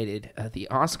reinstated. The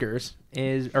Oscars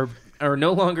are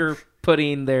no longer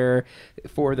putting their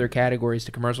categories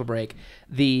to commercial break.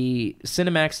 The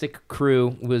Cinemaxic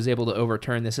crew was able to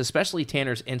overturn this, especially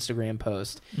Tanner's Instagram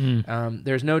post.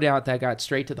 There's no doubt that got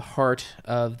straight to the heart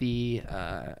of the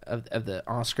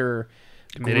Oscar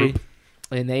Committee. group.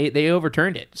 And they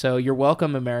overturned it. So you're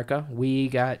welcome, America. We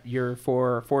got your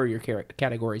four of your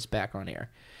categories back on air.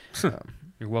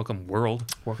 You're welcome, world.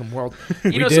 Welcome, world.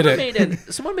 We did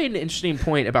Someone made an interesting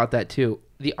point about that too.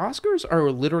 The Oscars are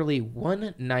literally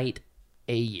one night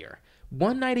a year.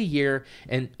 One night a year,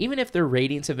 and even if their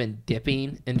ratings have been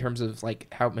dipping in terms of like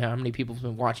how many people have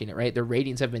been watching it, right? Their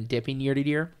ratings have been dipping year to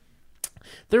year.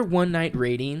 Their one night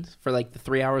ratings for like the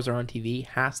 3 hours are on TV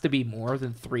has to be more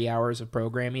than 3 hours of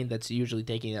programming that's usually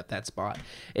taking up that spot.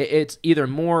 It's either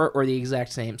more or the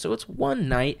exact same. So it's one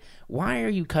night. Why are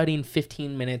you cutting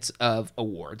 15 minutes of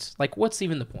awards? Like, what's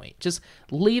even the point? Just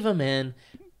leave them in.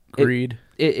 Agreed.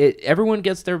 Everyone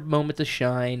gets their moment to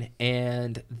shine,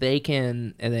 and they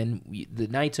can, and then the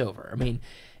night's over. I mean,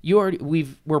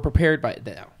 we're prepared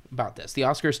about this. The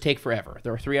Oscars take forever.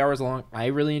 They're 3 hours long. I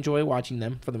really enjoy watching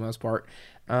them for the most part.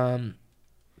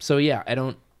 So yeah, I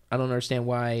don't understand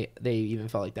why they even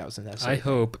felt like that was necessary. I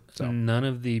hope So. none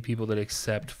of the people that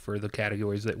accept for the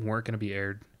categories that weren't going to be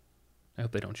aired, I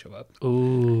hope they don't show up.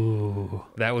 Ooh,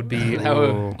 That would be That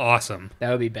would- awesome. That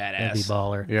would be badass. that'd be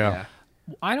baller. Yeah.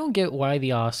 I don't get why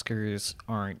the Oscars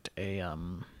aren't a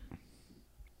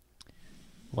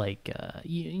like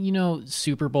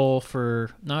Super Bowl for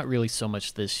not really so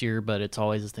much this year, but it's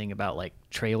always a thing about like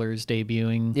trailers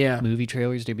debuting, movie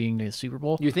trailers debuting to the Super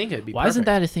Bowl. You think it'd be Why perfect. isn't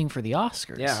that a thing for the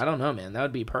Oscars? Yeah, I don't know, man. That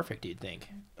would be perfect, you'd think.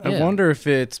 Yeah. I wonder if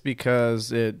it's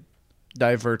because it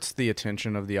diverts the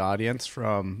attention of the audience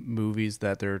from movies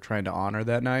that they're trying to honor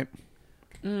that night.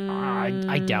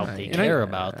 I doubt they care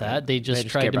about that. They just care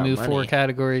tried to about move 4 money.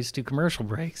 categories to commercial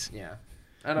breaks. Yeah.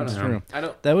 I don't know. True. I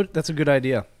don't. That's a good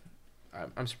idea.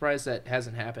 I'm surprised that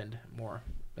hasn't happened more.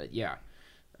 But yeah.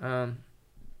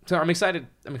 So I'm excited.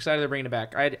 I'm excited they're bringing it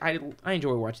back. I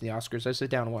enjoy watching the Oscars. I sit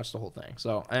down and watch the whole thing.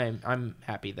 So I'm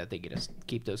happy that they get to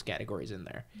keep those categories in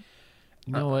there.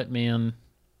 You know what, man?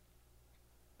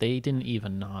 They didn't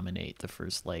even nominate the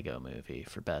first Lego movie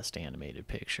for Best Animated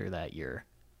Picture that year.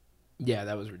 Yeah,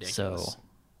 that was ridiculous. So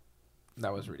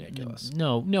that was ridiculous.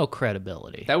 no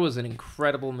credibility. That was an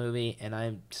incredible movie, and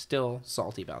I'm still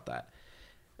salty about that.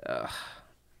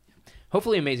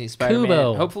 Hopefully, Amazing Spider-Man.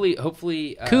 Kubo.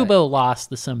 Hopefully, Kubo lost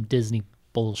to some Disney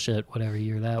bullshit, whatever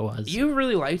year that was. You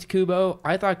really liked Kubo.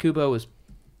 I thought Kubo was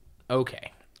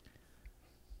okay.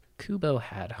 Kubo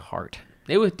had heart.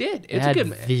 Did. It It's had a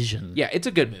good vision. Yeah, it's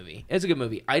a good movie. It's a good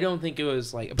movie. I don't think it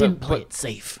was like Didn't play it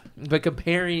safe. But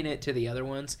comparing it to the other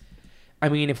ones, I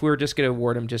mean, if we were just going to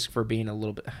award him just for being a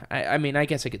little bit, I mean, I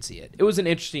guess I could see it. It was an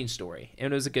interesting story,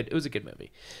 and it was a good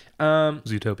movie.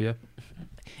 Zootopia.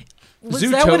 Was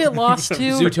that what it lost to?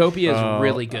 Zootopia is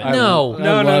really good. No.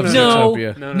 I love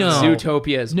Zootopia. No.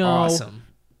 Zootopia is awesome.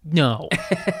 No.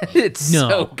 It's No.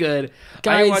 so good.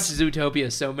 Guys, I watched Zootopia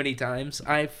so many times.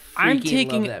 I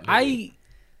freaking love that movie.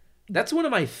 That's one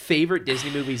of my favorite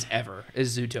Disney movies ever.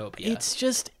 Is Zootopia? It's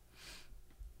just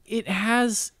it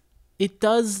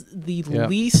does the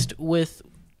least with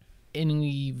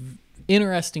any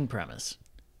interesting premise.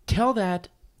 Tell that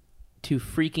to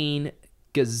freaking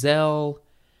Gazelle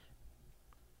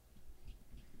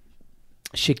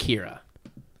Shakira.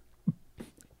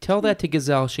 Tell that to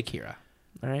Gazelle Shakira.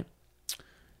 All right.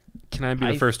 Can I be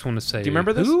the first one to say? Do you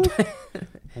remember this? Who?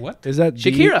 What? Is that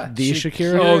Shakira? The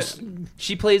Shakira? Oh,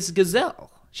 she plays Gazelle.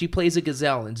 She plays a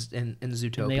gazelle in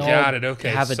Zootopia. And they all Got it, okay,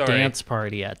 have a sorry. dance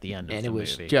party at the end of And the it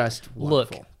was movie. just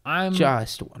wonderful. Look, I'm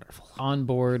just wonderful. on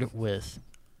board with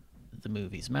the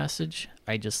movie's message.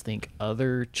 I just think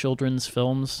other children's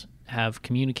films have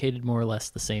communicated more or less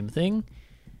the same thing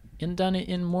and done it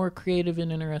in more creative and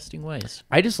interesting ways.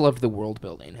 I just loved the world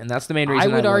building, and that's the main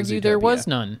reason I would love argue there Zootopia. was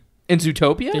none. In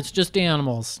Zootopia? It's just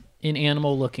animals in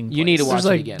animal-looking. You need to watch There's it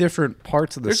like again. different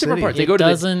parts of the There's city. different parts. They It go to the-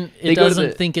 doesn't. they It go to doesn't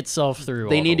the- think itself through.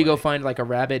 They all need the to go way. find like a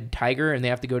rabid tiger, and they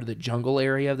have to go to the jungle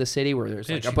area of the city where there's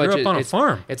Dude, like she a bunch grew up of on a it's-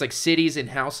 farm. It's like cities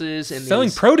and houses and Selling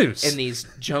these, produce. and these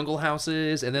jungle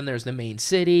houses, and then there's the main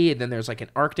city, and then there's like an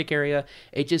Arctic area.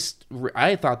 It just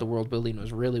I thought the world building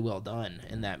was really well done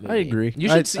in that movie. I agree.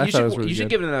 You I should thought it was really you should good.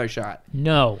 give it another shot.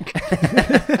 No.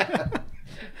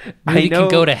 I Movie know can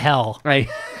go to hell.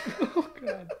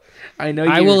 I know.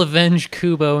 I you're- will avenge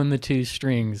Kubo and the Two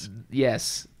Strings.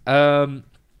 Yes.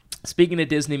 Speaking of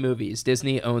Disney movies,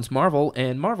 Disney owns Marvel,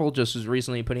 and Marvel just was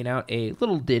recently putting out a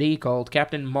little ditty called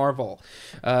Captain Marvel.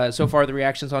 So far, the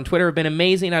reactions on Twitter have been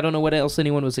amazing. I don't know what else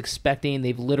anyone was expecting.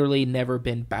 They've literally never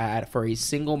been bad for a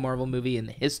single Marvel movie in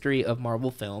the history of Marvel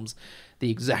films.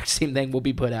 The exact same thing will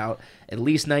be put out. At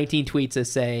least 19 tweets that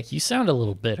say, You sound a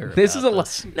little bitter. this is a about lot.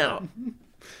 this. No.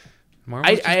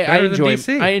 Marvel's just I better than enjoy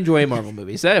DC. I enjoy Marvel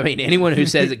movies. I mean, anyone who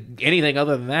says anything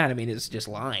other than that, I mean, is just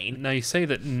lying. Now you say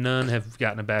that none have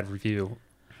gotten a bad review.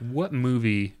 What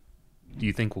movie do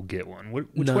you think will get one? Which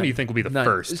one do you think will be the None.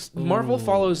 first? Marvel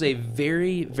follows a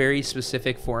very, very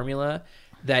specific formula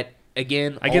that,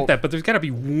 again, I get that, but there's got to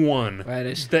be one That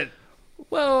is- that.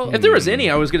 Well, if there was any,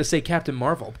 I was going to say Captain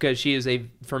Marvel because she is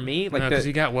for me, like Because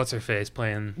you got what's her face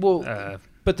playing. Well,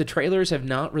 but the trailers have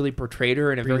not really portrayed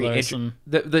her in a Brie very Larson.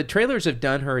 the trailers have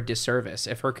done her a disservice.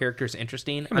 If her character is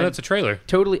interesting, I mean, that's a trailer.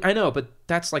 totally. I know, but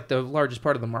that's like the largest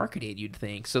part of the marketing. You'd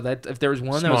think so that if there was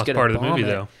one that was Smallest going part to of the bomb movie,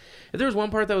 it, though. if there was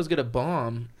one part that was going to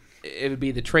bomb, it would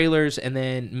be the trailers, and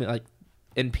then like.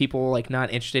 And people like not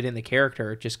interested in the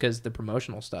character just because the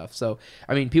promotional stuff. So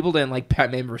I mean, people didn't like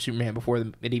Batman vs Superman before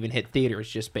it even hit theaters,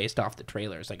 just based off the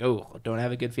trailers. Like, oh, don't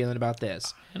have a good feeling about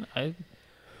this.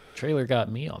 Trailer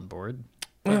got me on board.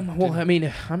 Well, I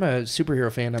mean, I'm a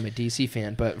superhero fan. I'm a DC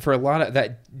fan, but for a lot of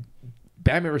that,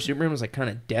 Batman vs Superman was like kind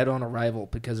of dead on arrival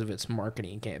because of its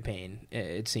marketing campaign.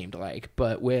 It seemed like,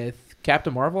 but with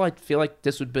Captain Marvel, I feel like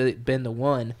this would be been the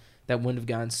one that wouldn't have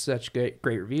gotten such great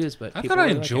reviews. But I people thought I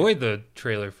really like it. enjoyed the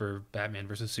trailer for Batman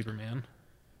versus Superman.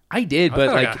 I did, I but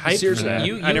thought I like got hyped for seriously, that.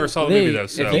 you I never saw the They, movie though.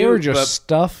 So they were just but-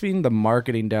 stuffing the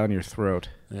marketing down your throat.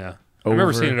 yeah, I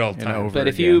remember over seeing it all the and time. over But again.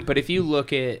 if you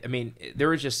look at, I mean, there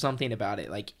was just something about it.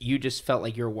 Like you just felt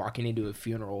like you were walking into a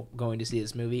funeral going to see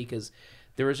this movie because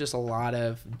there was just a lot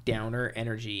of downer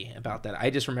energy about that. I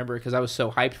just remember because I was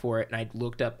so hyped for it, and I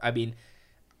looked up. I mean,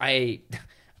 I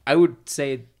would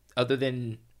say other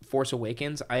than Force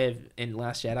Awakens, I have in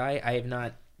Last Jedi, I have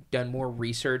not done more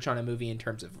research on a movie in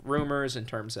terms of rumors, in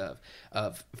terms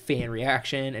of fan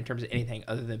reaction, in terms of anything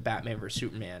other than Batman vs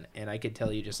Superman. And I could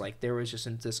tell you just like there was just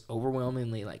this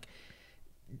overwhelmingly like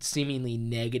seemingly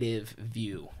negative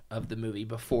view of the movie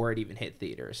before it even hit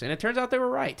theaters. And it turns out they were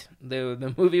right.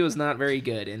 The movie was not very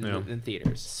good in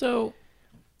theaters. So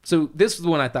This is the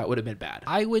one I thought would have been bad.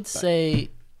 I would say,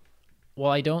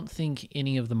 well, I don't think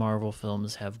any of the Marvel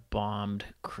films have bombed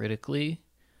critically.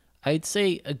 I'd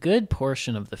say a good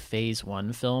portion of the Phase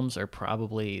 1 films are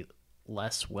probably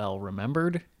less well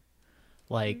remembered.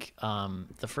 Like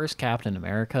the first Captain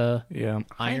America, Yeah.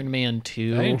 Iron Man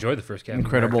 2, I enjoyed the first Captain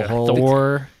Incredible America. Hulk.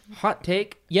 Thor. Hot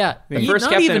take. Yeah, The first not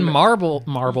Captain even Am-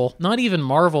 not even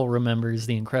Marvel remembers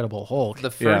the Incredible Hulk.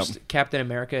 The first Captain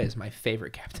America is my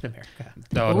favorite Captain America.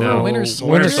 Oh, Oh, no. Winter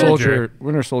Winter Soldier.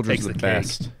 Soldier's Takes the the cake.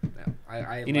 best. No,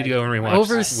 I You need like to go and rewatch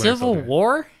Over Winter Civil Soldier.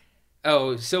 War?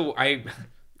 Oh, so I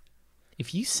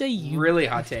If you say you really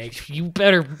hot take. you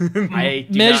better I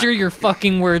do measure not- your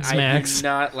fucking words, I Max. do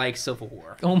not like Civil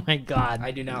War. Oh my god.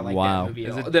 I do not like Wow. that movie at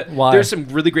Is all. it- why? There's some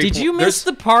really great. Did you miss there's-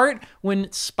 the part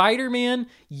when Spider-Man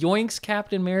yoinks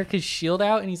Captain America's shield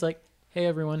out and he's like, "Hey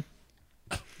everyone."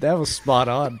 That was spot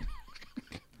on.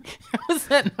 How is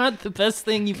that not the best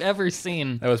thing you've ever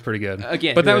seen? That was pretty good.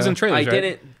 Again, but that was in trailers, I right?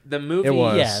 didn't. The movie. It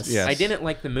was. Yes. Yes. I didn't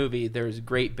like the movie. There's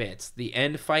great bits. The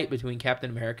end fight between Captain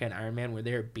America and Iron Man, where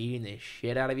they're beating the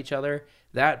shit out of each other.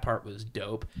 That part was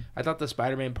dope. I thought the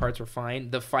Spider-Man parts were fine.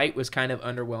 The fight was kind of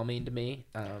underwhelming to me.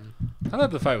 I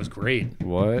thought the fight was great.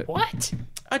 What? What?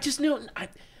 I just knew.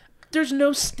 There's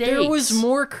no stakes. There was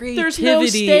more There's no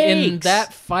creativity in stakes.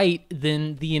 that fight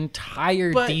than the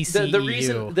entire But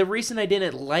DCEU. the reason I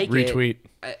didn't like Retweet.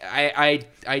 it,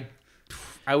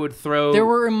 I would throw. There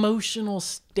were emotional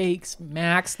stakes,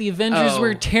 Max. The Avengers Oh.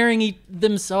 were tearing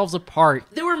themselves apart.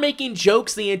 They were making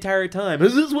jokes the entire time.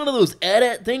 Is this one of those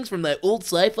AT-AT things from that old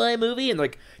sci-fi movie? And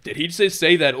like, did he just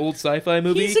say that old sci-fi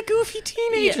movie? He's a goofy Yeah,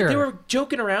 teenager. they were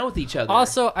joking around with each other.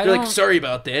 Also, I They're like, don't- sorry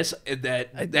about this. And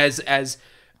that as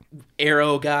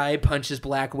Arrow guy punches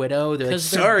Black Widow, they're like,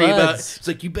 'Cause they're sorry about. buds. It's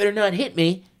like you better not hit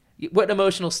me. What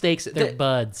emotional stakes? They're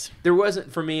buds. There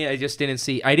wasn't for me. I just didn't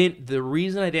see. The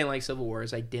reason I didn't like Civil War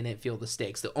is I didn't feel the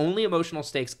stakes. The only emotional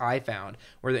stakes I found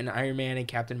were in Iron Man and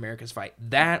Captain America's fight.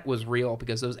 That was real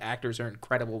because those actors are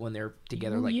incredible when they're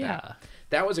together like Yeah. that.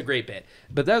 That was a great bit.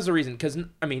 But that was the reason. Because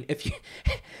I mean, if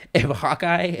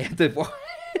Hawkeye, if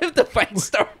the fight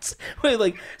starts with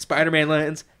like Spider-Man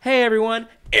lands, hey everyone,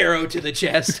 arrow to the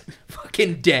chest,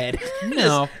 fucking dead.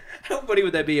 No. How funny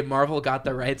would that be if Marvel got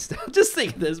the rights to... Just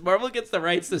think of this. Marvel gets the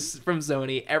rights from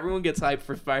Sony. Everyone gets hyped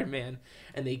for Spider-Man.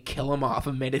 And they kill him off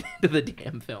a minute into the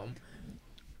damn film.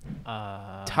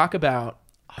 Talk about...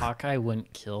 Hawkeye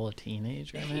wouldn't kill a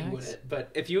teenager, Max.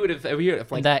 But if you would have...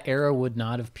 like, And that arrow would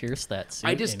not have pierced that suit.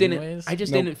 I just anyways.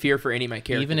 didn't fear for any of my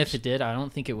characters. Even if it did, I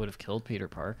don't think it would have killed Peter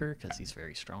Parker because he's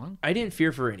very strong. I didn't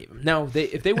fear for any of them. No,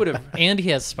 if they would have... And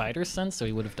he has spider sense, so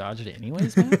he would have dodged it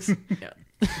anyways, Max. yeah.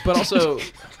 But also...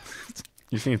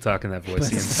 You seem to talk in that voice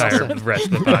the entire rest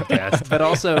of the podcast. But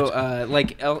also,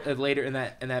 later in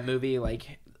that movie,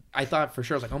 like I thought for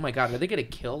sure, I was like, oh my god, are they gonna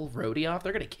kill Rhodey off?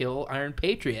 They're gonna kill Iron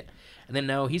Patriot, and then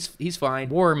no, he's fine.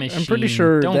 War Machine. pretty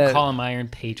sure Don't that- call him Iron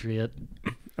Patriot.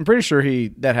 I'm pretty sure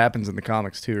that happens in the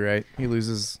comics too, right? He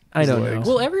loses. I don't his legs.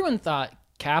 know. Well, everyone thought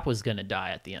Cap was going to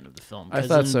die at the end of the film. I 'cause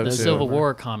thought in so, the too. Civil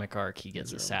War comic arc, he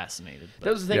gets assassinated. But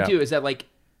That was the thing Yeah. too, is that like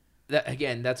that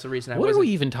again? That's the reason I what are wasn't.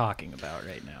 we even talking about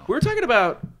right now? We were talking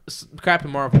about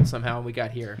Captain Marvel somehow when we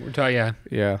got here. We're talking, yeah.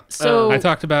 Yeah. So I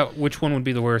talked about which one would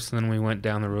be the worst, and then we went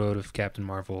down the road of Captain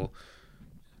Marvel.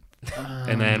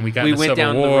 And then we got We into went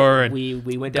Civil down War. and we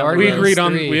went down. Guardians the road.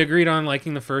 three. we agreed on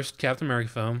liking the first Captain America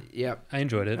film. Yep. I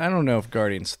enjoyed it. I don't know if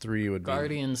Guardians 3 would be.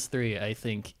 Guardians 3, I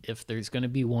think if there's going to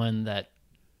be one that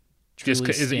Just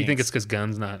truly you think stinks, it's because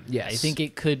Gunn's not? Yes. I think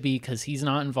it could be because he's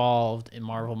not involved, and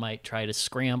Marvel might try to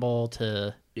scramble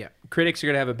to. Yeah. Critics are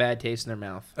gonna have a bad taste in their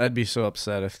mouth. I'd be so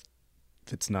upset if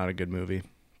it's not a good movie.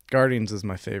 Guardians is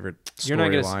my favorite You're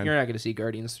not storyline. gonna see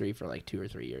Guardians 3 for like 2 or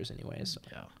 3 years anyways. So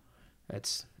Yeah.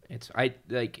 I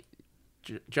like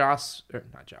Joss or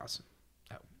not Joss.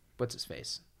 Oh, what's his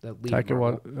face? The lead. Taika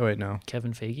Marvel. Oh wait, no.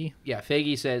 Kevin Feige. Yeah,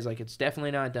 Feige says like it's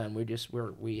definitely not done.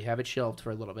 We have it shelved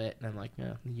for a little bit, and I'm like,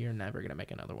 no, you're never gonna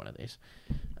make another one of these.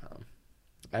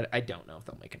 I don't know if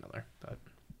they'll make another, but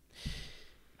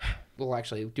well,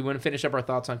 actually, do you want to finish up our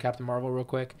thoughts on Captain Marvel real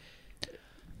quick?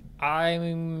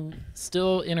 I'm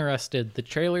still interested. The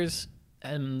trailers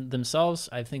and themselves,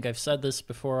 I think I've said this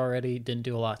before already, didn't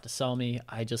do a lot to sell me.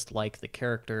 I just like the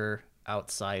character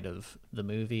outside of the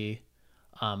movie.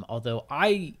 Although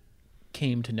I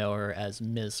came to know her as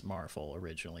Ms. Marvel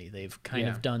originally. They've kind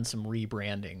of done some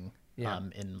rebranding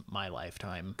in my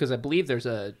lifetime. Because I believe there's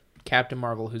a Captain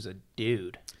Marvel who's a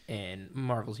dude in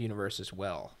Marvel's universe as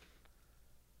well.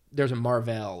 There's a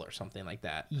Marvel or something like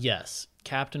that. Yes.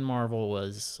 Captain Marvel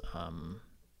was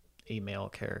a male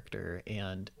character,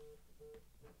 and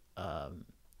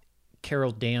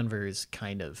Carol Danvers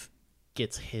kind of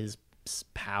gets his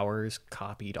powers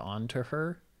copied onto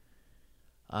her.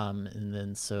 And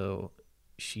then so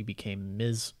she became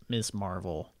Ms.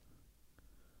 Marvel.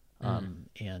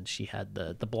 And she had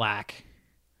the black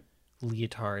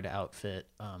leotard outfit,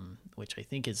 which I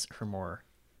think is her more,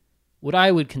 what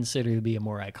I would consider to be a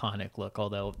more iconic look,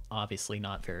 although obviously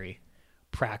not very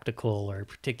practical or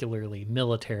particularly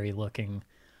military looking.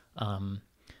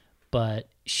 But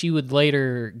she would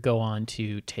later go on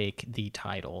to take the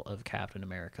title of Captain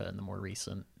America in the more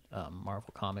recent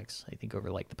Marvel comics, I think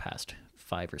over like the past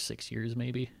 5 or 6 years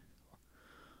maybe.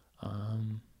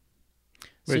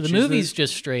 So the movie's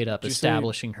just straight up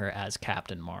establishing her as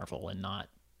Captain Marvel and not.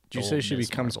 Did you say she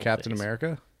becomes Captain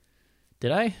America?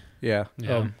 Did I? Yeah.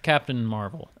 Oh, Captain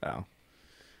Marvel.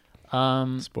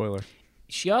 Oh. Spoiler.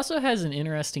 She also has an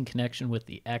interesting connection with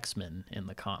the X-Men in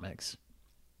the comics,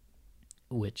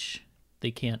 which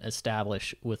they can't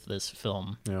establish with this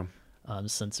film,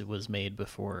 since it was made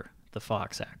before the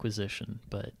Fox acquisition.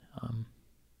 But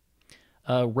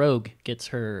Rogue gets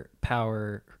her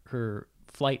power, her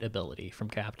flight ability from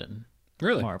Captain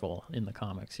Marvel in the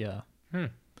comics,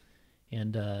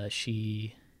 and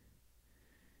she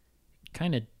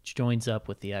kind of joins up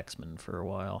with the X-Men for a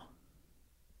while.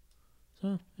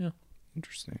 So, yeah.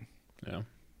 Interesting. Yeah.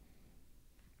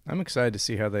 I'm excited to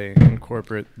see how they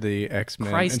incorporate the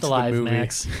X-Men into the movie.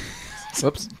 Max.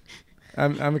 Whoops.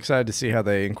 I'm excited to see how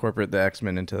they incorporate the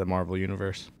X-Men into the Marvel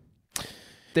universe.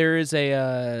 There is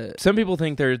some people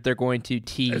think they're going to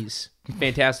tease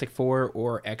Fantastic Four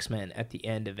or X-Men at the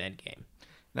end of Endgame.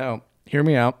 No, hear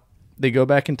me out. They go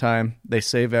back in time. They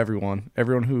save everyone.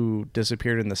 Everyone who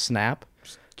disappeared in the snap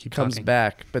comes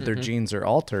back, but their genes are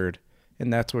altered,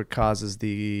 and that's what causes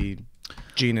the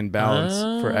gene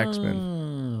imbalance for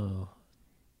X-Men.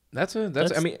 That's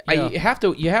I mean, yeah. You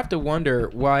have to wonder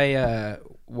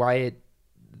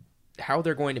how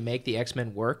they're going to make the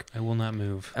X-Men work. I will not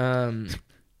move.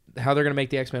 How they're going to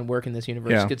make the X-Men work in this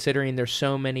universe, considering there's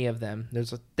so many of them.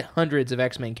 There's hundreds of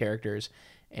X-Men characters,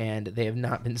 and they have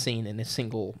not been seen in a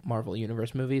single Marvel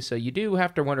Universe movie. So you do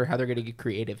have to wonder how they're going to get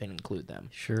creative and include them.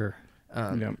 Sure.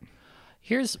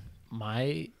 Here's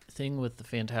my thing with the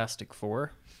Fantastic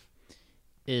Four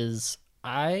is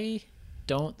I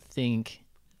don't think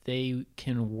they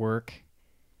can work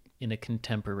in a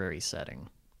contemporary setting.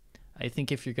 I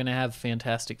think if you're going to have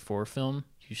Fantastic Four film,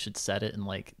 you should set it in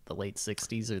like the late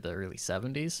 60s or the early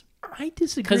 70s. I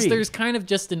disagree. Because there's kind of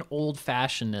just an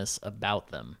old-fashionedness about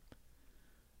them.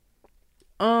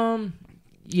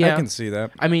 Yeah. I can see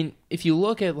that. I mean, if you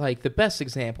look at like the best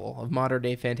example of modern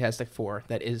day Fantastic Four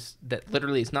that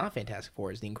literally is not Fantastic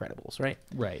Four is The Incredibles, right?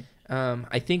 Right.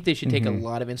 I think they should take a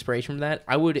lot of inspiration from that.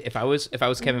 I would, if I was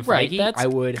Kevin Feige, I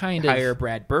would hire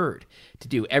Brad Bird to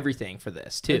do everything for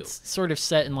this too. It's sort of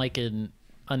set in like an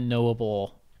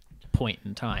unknowable point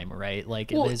in time, right?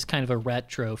 Like it is kind of a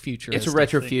retro futuristic. It's a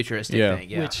retro futuristic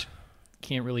thing, which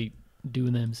can't really do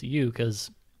in the MCU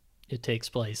because it takes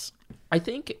place. I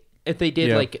think if they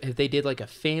did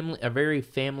a very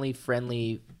family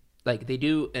friendly, like they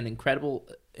do an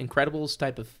Incredibles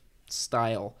type of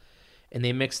style, and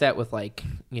they mix that with like,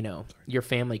 you know, your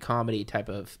family comedy type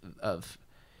of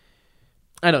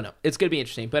I don't know. It's gonna be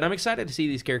interesting, but I'm excited to see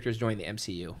these characters join the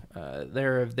MCU.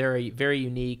 They're very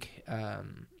unique.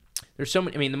 There's so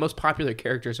many. I mean, the most popular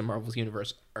characters in Marvel's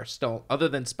universe are still, other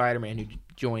than Spider-Man, who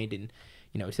joined in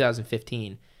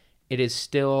 2015. It is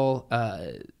still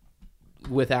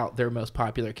without their most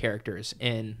popular characters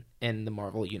in the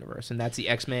Marvel universe, and that's the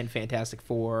X-Men, Fantastic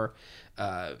Four,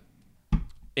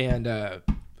 and a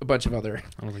bunch bunch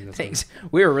of things.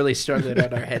 We were really struggling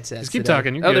on our headsets. Just keep today.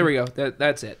 talking. You're oh, good. there we go.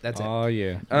 That's it. That's it. Oh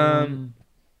yeah.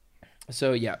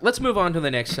 So yeah, let's move on to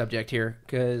the next subject here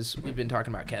because we've been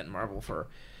talking about Captain Marvel for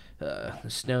the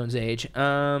Stone's Age.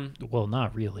 Well,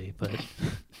 not really, but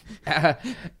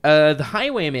The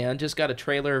Highwayman just got a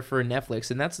trailer for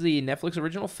Netflix, and that's the Netflix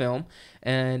original film,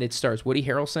 and it stars Woody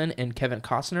Harrelson and Kevin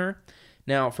Costner.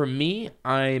 Now, for me,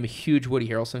 I'm a huge Woody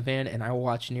Harrelson fan, and I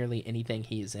watch nearly anything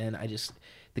he's in.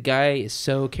 the guy is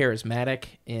so charismatic,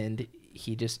 and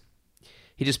he just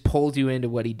pulls you into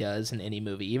what he does in any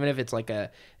movie, even if it's like an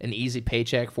easy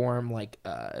paycheck for him, like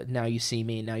Now You See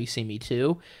Me, Now You See Me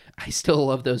Too. I still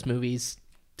love those movies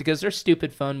because they're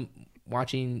stupid fun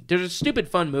watching. There's stupid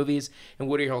fun movies, and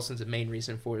Woody Harrelson's the main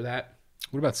reason for that.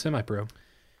 What about Semi-Pro?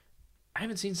 I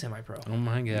haven't seen Semi-Pro. Oh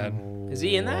my god, Is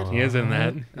he in that? he is in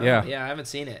that. Yeah. Yeah, I haven't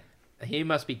seen it. He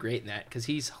must be great in that because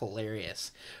he's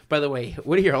hilarious. By the way,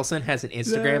 Woody Harrelson has an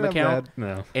Instagram account,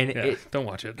 No, and yeah, don't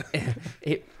watch it.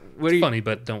 Woody, It's funny,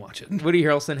 but don't watch it. Woody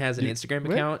Harrelson has an Dude, Instagram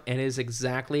what? account and is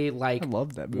exactly like I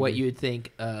love that movie. what you would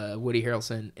think a Woody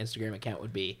Harrelson Instagram account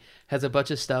would be. Has a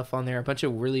bunch of stuff on there, a bunch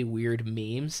of really weird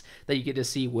memes that you get to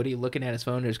see Woody looking at his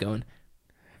phone and just going,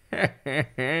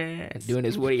 doing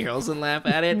his Woody Harrelson laugh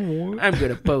at it. I'm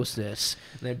gonna post this,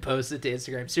 and then post it to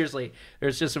Instagram. Seriously,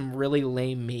 there's just some really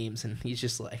lame memes, and he's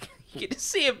just like, you get to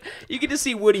see him. You get to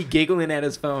see Woody giggling at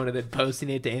his phone and then posting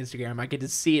it to Instagram. I get to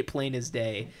see it plain as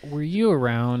day. Were you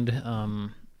around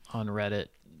on Reddit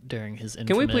during his infamous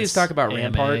Can we please talk about AMA?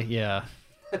 Rampart? Yeah,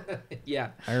 Yeah.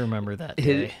 I remember that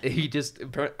day. He just,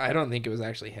 I don't think it was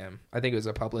actually him. I think it was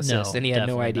a publicist, No, and he had no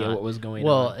definitely idea not. what was going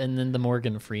Well, on. and then the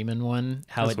Morgan Freeman one,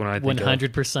 how That's it what I think of.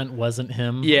 100% wasn't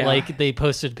him. Yeah. Like they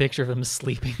posted a picture of him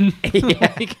sleeping.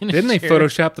 Yeah. like, in a Didn't they chair.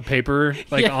 Photoshop the paper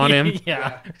like Yeah, on him?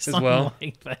 Yeah, as well?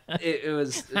 Like that.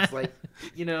 It's like,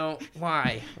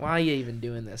 why? Why are you even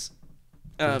doing this?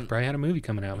 Probably had a movie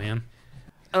coming out, man.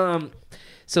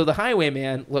 So the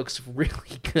Highwayman looks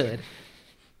really good.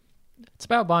 It's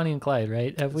about Bonnie and Clyde,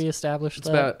 right? Have we established It's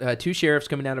that? about two sheriffs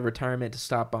coming out of retirement to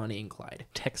stop Bonnie and Clyde.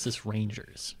 Texas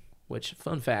Rangers. Which,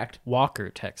 fun fact, Walker,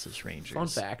 Texas Rangers. fun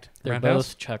fact, They're Roundhouse?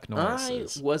 both Chuck I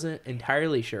Norris's. wasn't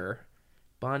entirely sure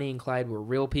Bonnie and Clyde were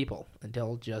real people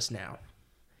until just now.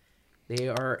 They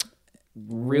are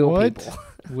real What? people.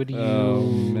 Would you? Oh,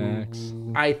 Max.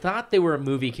 I thought they were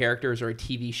movie characters or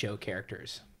TV show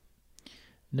characters.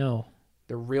 No.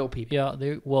 They're real people. Yeah,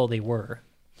 they were.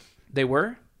 They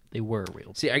were? They were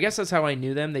real. See, I guess that's how I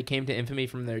knew them. They came to infamy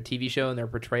from their TV show and their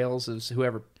portrayals of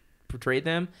whoever portrayed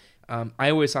them. I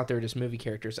always thought they were just movie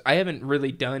characters. I haven't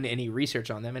really done any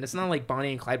research on them, and it's not like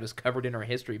Bonnie and Clyde was covered in our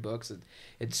history books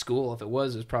at school. If it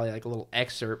was probably like a little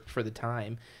excerpt for the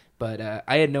time. But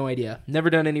I had no idea. Never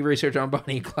done any research on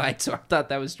Bonnie and Clyde, so I thought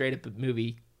that was straight up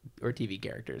movie or TV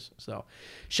characters. So,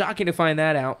 shocking to find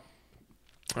that out.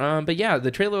 But yeah,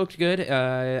 the trailer looked good.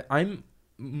 I'm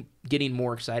getting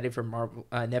more excited for Marvel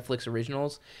Netflix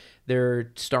originals.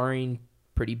 They're starring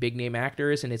pretty big name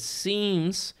actors, and it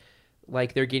seems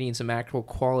like they're getting some actual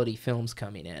quality films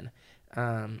coming in.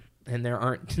 And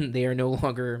they are no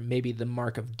longer maybe the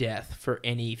mark of death for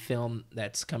any film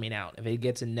that's coming out. If it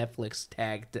gets a Netflix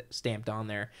tag stamped on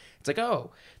there, it's like,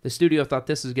 oh, the studio thought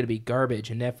this was going to be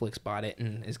garbage, and Netflix bought it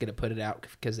and is going to put it out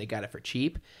because they got it for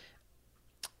cheap.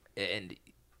 And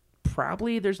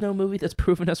probably there's no movie that's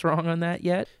proven us wrong on that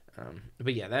yet.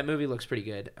 But yeah, that movie looks pretty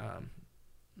good.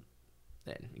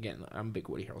 And again, I'm a big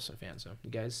Woody Harrelson fan, so you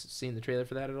guys seen the trailer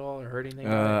for that at all or heard anything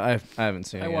about I haven't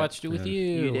seen it I yet. watched it with it?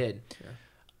 you. You did. Yeah.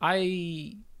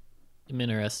 I am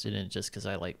interested in it just because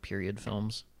I like period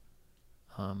films,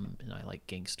 and I like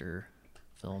gangster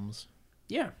films,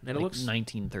 Yeah, and it like looks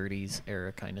 1930s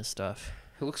era kind of stuff.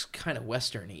 it looks kind of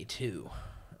western-y too.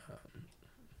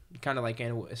 Kind of like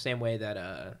in the same way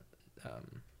that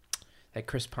that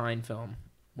Chris Pine film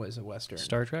was a western.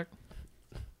 Star Trek.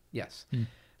 Yes.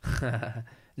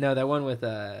 No, that one with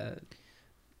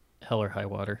Hell or High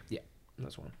Water.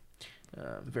 this one.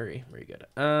 Very, very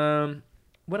good.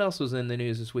 What else was in the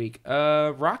news this week?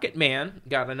 Rocket Man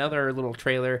got another little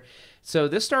trailer. So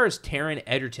this stars Taron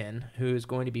Egerton, who is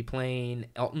going to be playing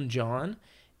Elton John.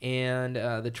 And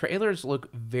the trailers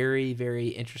look very, very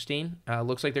interesting.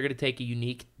 Looks like they're going to take a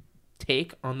unique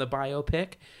take on the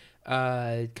biopic,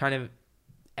 kind of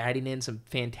adding in some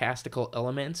fantastical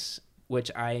elements,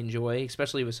 which I enjoy,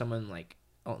 especially with someone like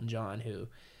Elton John, who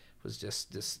was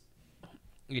just this,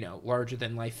 larger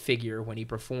than life figure when he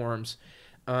performs.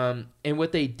 And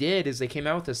what they did is they came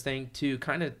out with this thing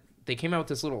they came out with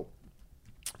this little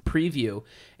preview,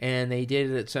 and they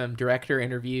did some director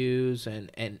interviews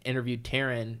and interviewed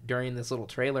Taron during this little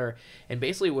trailer. And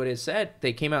basically what is said,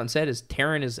 they came out and said, is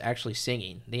Taron is actually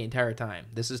singing the entire time.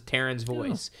 This is Taron's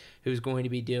voice, who's going to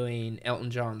be doing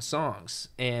Elton John's songs.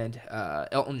 And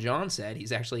Elton John said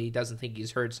he doesn't think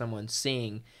he's heard someone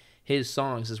sing his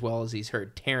songs as well as he's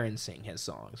heard Taron sing his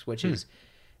songs, which is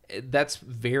that's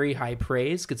very high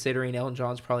praise considering Elton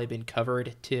John's probably been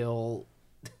covered till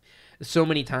so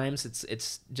many times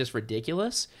it's just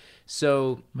ridiculous.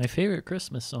 So My favorite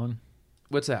Christmas song,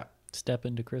 what's that? Step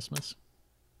Into Christmas.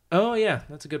 Oh yeah,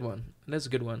 that's a good one. That's a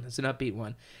good one. It's an upbeat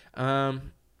one.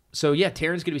 So yeah,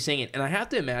 Taron's gonna be singing, and I have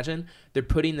to imagine they're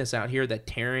putting this out here that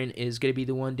Taron is gonna be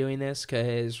the one doing this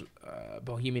because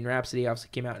Bohemian Rhapsody obviously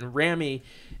came out, and Rami,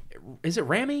 is it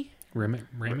Rami?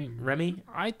 Remy?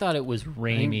 I thought it was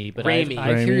Rami, but Rami.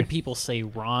 I've Rami. heard people say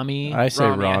Rami. I say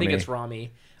Rami. I think it's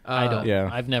Rami. I don't. Yeah.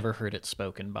 I've never heard it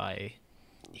spoken by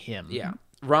him. Yeah.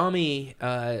 Rami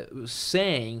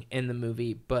sang in the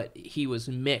movie, but he was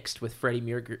mixed with Freddie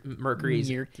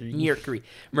Mercury's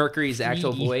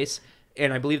actual voice.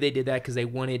 And I believe they did that because they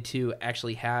wanted to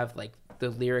actually have like the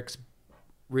lyrics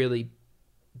really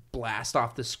blast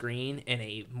off the screen in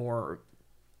a more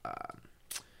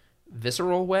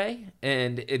visceral way.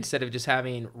 And instead of just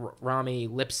having Rami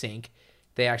lip sync,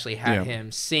 they actually had him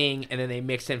sing, and then they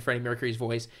mixed in Freddie Mercury's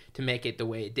voice to make it the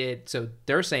way it did. So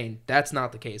they're saying that's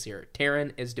not the case here.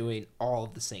 Taron is doing all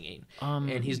of the singing,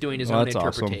 and he's doing his own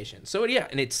interpretation. Awesome. So yeah,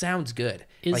 and it sounds good.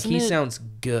 Like he sounds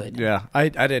good. Yeah, I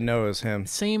didn't know it was him.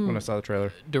 Same when I saw the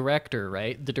trailer. Director,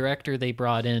 right? The director they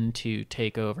brought in to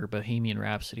take over Bohemian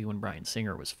Rhapsody when Bryan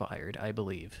Singer was fired, I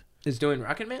believe. Is doing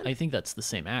Rocket Man? I think that's the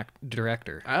same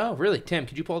director. Oh, really? Tim,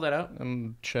 could you pull that out?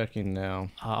 I'm checking now.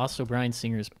 Also, Bryan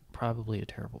Singer's probably a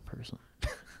terrible person.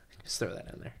 Just throw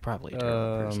that in there. Probably a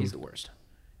terrible person. He's the worst.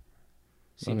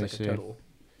 Seems like a total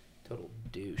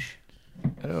douche.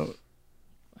 I don't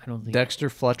think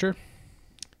Dexter Fletcher?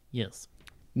 Yes.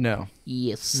 No.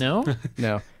 Yes. No?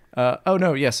 No. Oh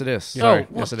no! Yes, it is. Sorry.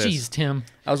 Yes, it is. Jeez, Tim.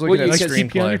 I was looking at the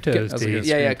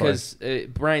screenplay. Because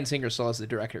Bryan Singer still has the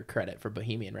director credit for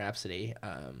Bohemian Rhapsody.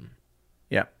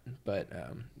 Yeah. But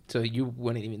so you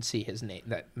wouldn't even see his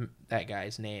name, that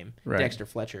guy's name, right. Dexter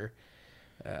Fletcher.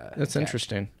 That's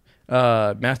interesting.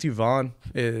 Matthew Vaughn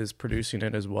is producing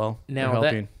it as well. Now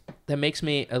that makes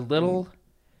me a little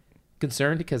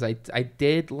concerned because I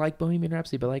did like Bohemian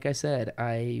Rhapsody, but like I said,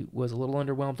 I was a little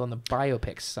underwhelmed on the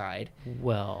biopic side.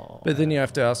 Well, but then you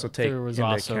have to also take there was into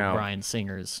also account Bryan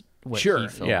Singer's what he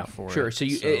filmed for it. So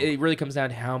it really comes down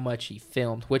to how much he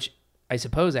filmed, which I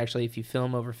suppose actually if you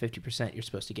film over 50%, you're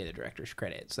supposed to get a director's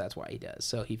credit. So that's why he does.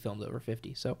 So he filmed over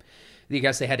 50. So I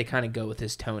guess they had to kind of go with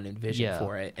his tone and vision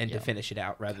for it and to finish it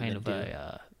out rather than do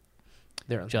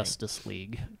their own Justice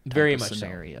League very much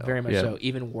scenario. So. Very much so.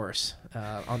 Even worse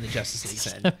on the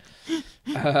Justice League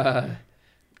end.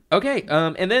 Okay,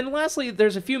 and then lastly,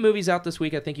 there's a few movies out this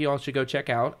week I think you all should go check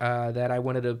out that I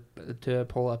wanted to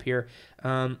pull up here.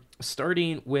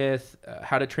 Starting with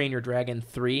How to Train Your Dragon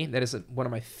 3. That is one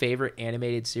of my favorite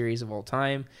animated series of all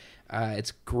time.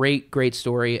 It's great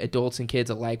story. Adults and kids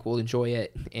alike will enjoy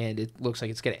it, and it looks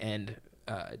like it's going to end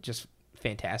just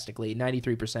fantastically.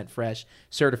 93% fresh,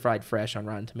 certified fresh on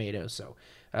Rotten Tomatoes. So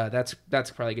that's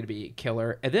probably going to be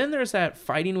killer. And then there's that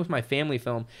Fighting with My Family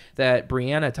film that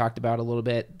Brianna talked about a little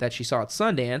bit that she saw at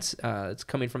Sundance. It's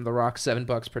coming from The Rock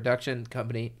 $7 production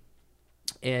company.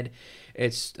 And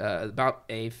it's about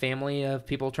a family of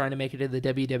people trying to make it to the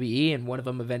WWE and one of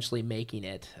them eventually making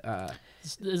it.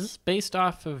 Is this based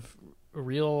off of a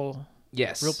real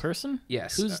person?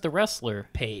 Yes. Who's the wrestler?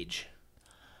 Paige.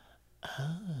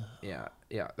 Oh. Yeah.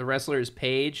 The wrestler is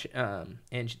Paige, and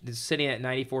it's sitting at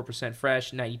 94%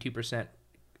 fresh, 92%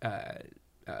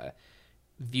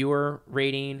 viewer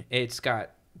rating. It's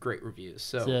got great reviews.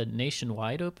 So it's a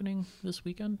nationwide opening this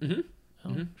weekend. Mm-hmm.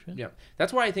 Oh, shit. Yeah,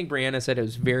 that's why I think Brianna said it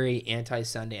was very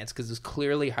anti-Sundance because it's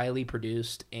clearly highly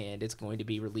produced and it's going to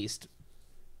be released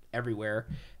everywhere.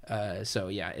 So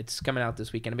yeah, it's coming out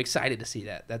this weekend. I'm excited to see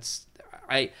that.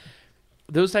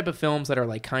 Those type of films that are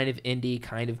like kind of indie,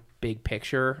 kind of big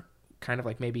picture, kind of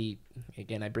like maybe,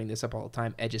 again, I bring this up all the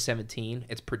time, Edge of 17.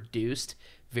 It's produced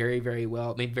very, very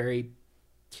well. I mean,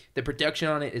 the production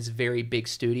on it is very big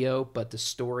studio, but the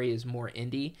story is more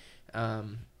indie.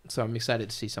 So I'm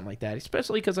excited to see something like that,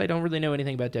 especially because I don't really know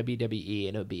anything about WWE,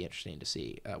 and it would be interesting to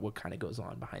see what kind of goes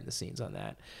on behind the scenes on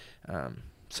that.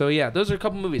 So yeah, those are a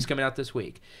couple movies coming out this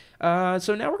week.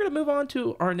 So now we're going to move on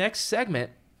to our next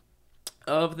segment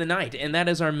of the night, and that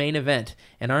is our main event.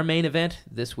 And our main event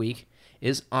this week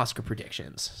is Oscar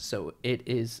predictions. So it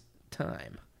is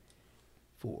time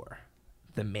for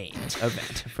the main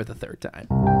event for the third time.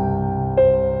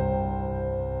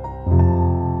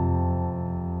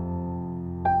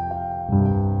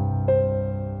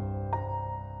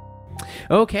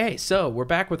 Okay, so we're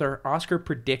back with our Oscar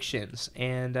predictions,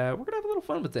 and we're going to have a little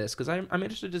fun with this because I'm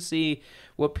interested to see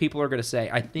what people are going to say.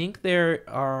 I think there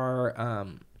are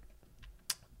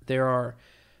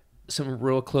some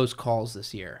real close calls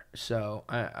this year, so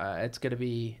it's going to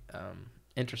be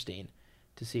interesting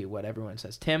to see what everyone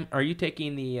says. Tim, are you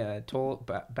taking the toll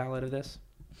ballot of this?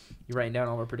 You writing down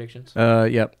all our predictions?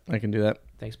 Yep, I can do that.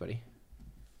 Thanks, buddy.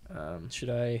 Should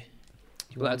I...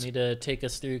 Do you want me to take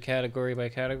us through category by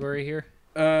category here?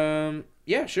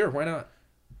 Yeah, sure. Why not?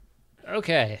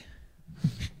 Okay.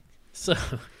 So,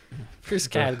 first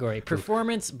category,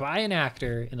 performance by an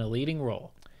actor in a leading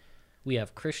role. We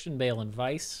have Christian Bale in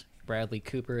Vice, Bradley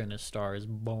Cooper in A Star is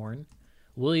Born,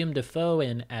 William Dafoe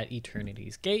in At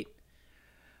Eternity's Gate,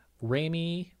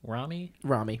 Rami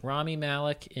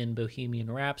Malek in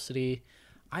Bohemian Rhapsody.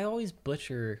 I always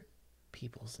butcher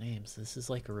people's names. This is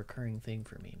like a recurring thing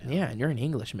for me now. Yeah, and you're an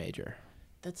English major.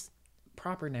 That's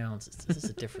proper nouns. This is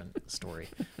a different story.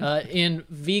 And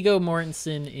Viggo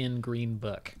Mortensen in Green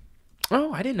Book.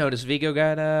 Oh, I didn't notice Viggo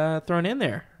got thrown in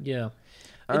there. Yeah.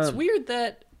 It's weird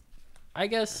that, I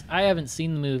guess, I haven't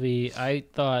seen the movie. I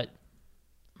thought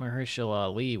Mahershala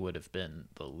Ali would have been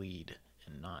the lead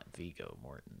and not Viggo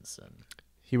Mortensen.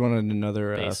 He wanted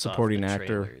another based supporting off the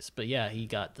actor. trailers. But yeah, he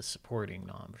got the supporting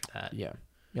nom for that. Yeah.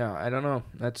 Yeah, I don't know.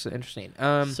 That's interesting.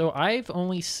 So I've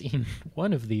only seen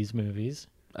one of these movies,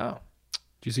 Oh.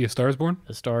 Did you see A Star is Born?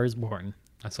 A Star is Born.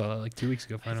 I saw that like 2 weeks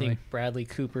ago. I Finally, think Bradley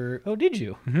Cooper. Oh, did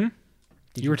you? Mm-hmm.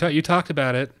 You talked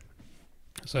about it,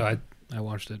 so I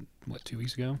watched it 2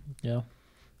 weeks ago. Yeah.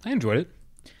 I enjoyed it.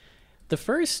 The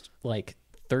first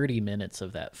 30 minutes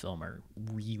of that film are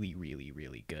really, really,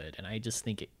 really good, and I just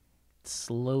think it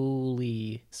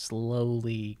slowly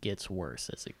gets worse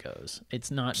as it goes. It's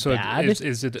not So bad.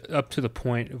 is it up to the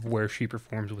point of where she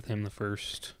performs with him the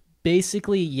first?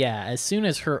 Basically, yeah. As soon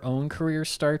as her own career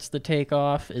starts to take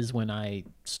off is when I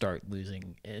start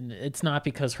losing. And it's not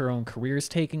because her own career's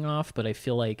taking off, but I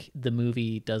feel like the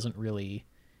movie doesn't really...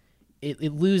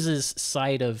 It loses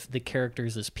sight of the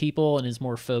characters as people and is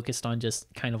more focused on just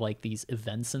kind of like these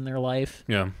events in their life,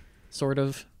 Yeah. sort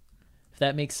of. If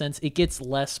that makes sense. It gets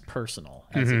less personal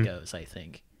as it goes, I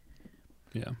think.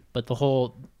 Yeah. But the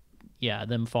whole... Yeah,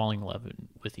 them falling in love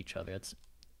with each other. It's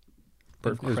It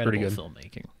was incredible pretty good.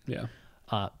 filmmaking. Yeah.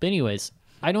 But anyways,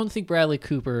 I don't think Bradley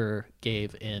Cooper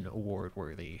gave an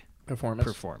award-worthy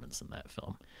performance in that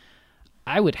film.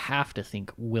 I would have to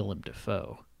think Willem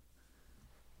Dafoe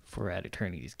for At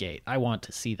Eternity's Gate. I want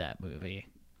to see that movie.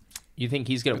 You think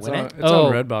he's going to win it? It's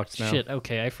on Redbox now. Shit,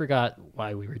 okay, I forgot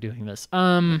why we were doing this.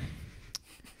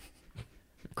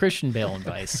 Christian Bale in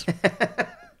Vice.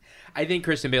 I think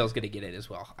Christian Bale's going to get it as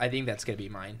well. I think that's going to be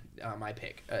my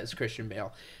pick is Christian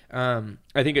Bale. I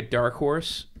think a dark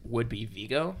horse would be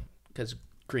Viggo because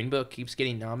Green Book keeps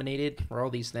getting nominated for all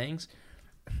these things.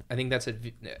 I think that's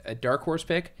a dark horse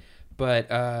pick,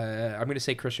 but I'm going to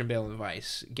say Christian Bale in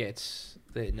Vice gets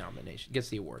the nomination, gets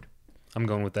the award. I'm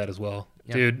going with that as well.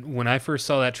 Yeah. Dude, when I first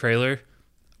saw that trailer,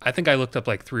 I think I looked up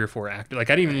 3 or 4 actors. I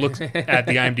didn't even look at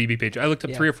the IMDb page. I looked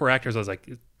up 3 or 4 actors. I was like,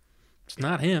 it's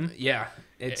not him. Yeah.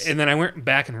 And then I went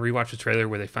back and rewatched the trailer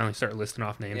where they finally start listing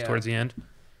off names towards the end.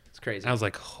 It's crazy. I was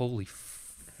like, holy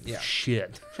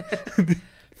shit.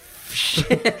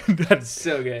 That's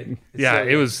so good.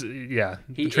 It was, the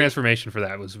transformation for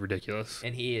that was ridiculous.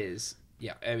 And he is,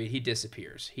 I mean, he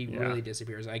disappears. He really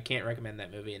disappears. I can't recommend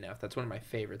that movie enough. That's one of my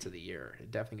favorites of the year.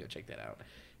 Definitely go check that out.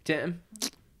 Tim?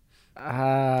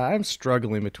 I'm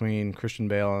struggling between Christian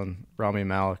Bale and Rami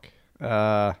Malek.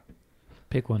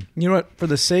 Pick one. You know what? For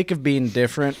the sake of being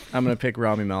different, I'm going to pick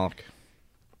Rami Malek.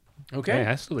 Okay. Hey,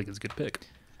 I still think it's a good pick.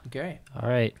 Okay. All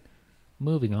right.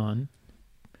 Moving on.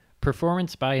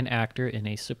 Performance by an actor in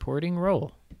a supporting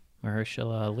role.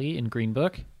 Mahershala Ali in Green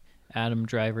Book, Adam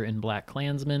Driver in Black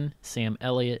Klansman, Sam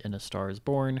Elliott in A Star is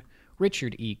Born,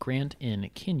 Richard E. Grant in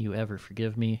Can You Ever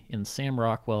Forgive Me, and Sam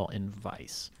Rockwell in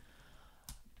Vice.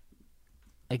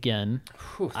 Again,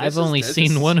 I've only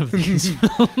seen one of these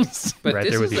films. But Right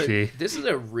this there with is you, a, T. this is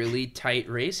a really tight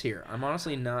race here. I'm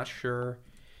honestly not sure.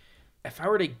 If I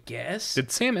were to guess, Did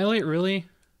Sam Elliott really?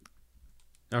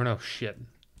 Oh, no, shit.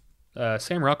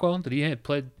 Sam Rockwell,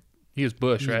 he was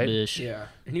Bush, right? Bish. yeah,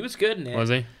 and he was good in it. Was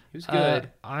he? He was good.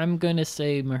 I'm going to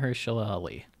say Mahershala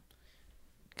Ali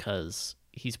because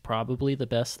he's probably the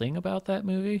best thing about that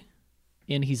movie,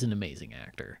 and he's an amazing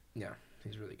actor. Yeah,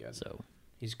 he's really good. So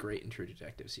He's great in True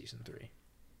Detective Season 3.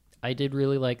 I did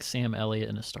really like Sam Elliott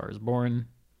in A Star is Born.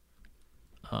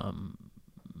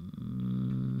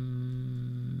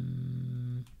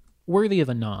 Worthy of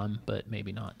a nom, but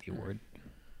maybe not the award.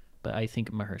 But I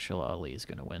think Mahershala Ali is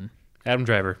going to win. Adam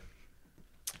Driver.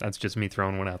 That's just me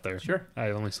throwing one out there. Sure. I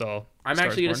only saw I'm Star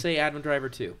actually is going Born. to say Adam Driver,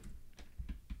 too.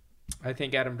 I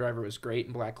think Adam Driver was great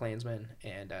in Black Klansman,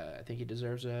 and I think he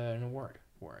deserves an award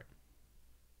for it.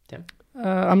 Tim?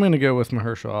 I'm going to go with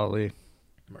Mahershala Ali.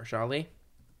 Mahershala Ali?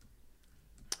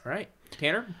 All right.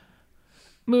 Tanner?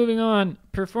 Moving on.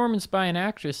 Performance by an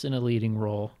actress in a leading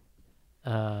role.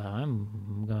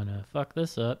 I'm going to fuck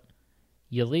this up.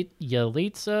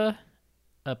 Yalitza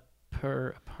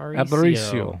Aparicio.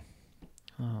 Aparicio.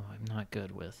 Oh, I'm not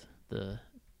good with the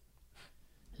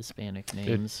Hispanic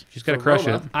names. She's got to For crush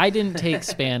Roma. it. I didn't take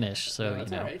Spanish, so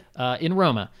That's you know. all right. In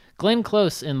Roma, Glenn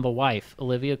Close in The Wife,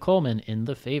 Olivia Colman in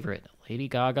The Favorite, Lady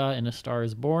Gaga in A Star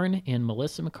Is Born, and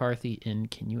Melissa McCarthy in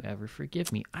Can You Ever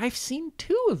Forgive Me. I've seen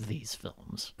 2 of these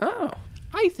films. Oh,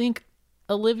 I think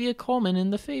Olivia Colman in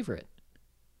The Favorite.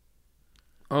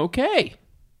 okay.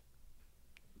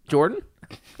 Jordan?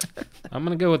 I'm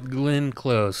going to go with Glenn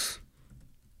Close.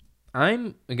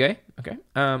 I'm okay. Okay.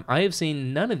 I have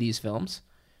seen none of these films.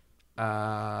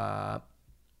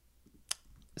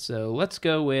 So let's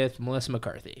go with Melissa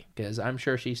McCarthy because I'm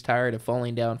sure she's tired of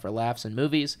falling down for laughs in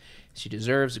movies. She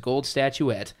deserves a gold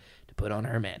statuette to put on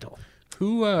her mantle.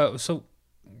 Who?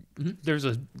 There's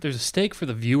a stake for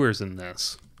the viewers in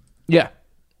this. Yeah.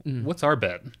 What's our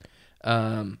bet?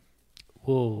 Um,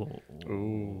 Whoa.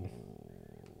 Ooh.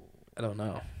 I don't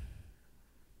know.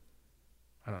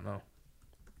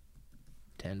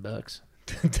 $10.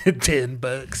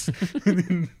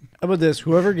 $10. How about this?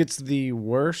 Whoever gets the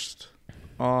worst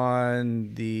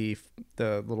on the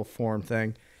little form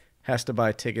thing has to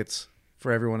buy tickets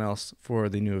for everyone else for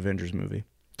the new Avengers movie.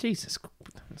 Jesus,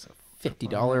 that's a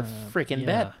 $50 freaking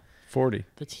bet. 40.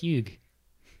 That's huge.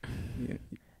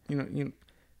 You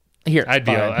Here, I'd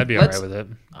be fine. all Let's- right with it.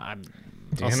 I'm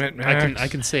damn it, I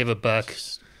Max. can save a buck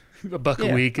a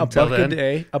Yeah, week a until buck then. a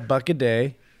day. A buck a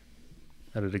day.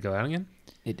 How did it go out again?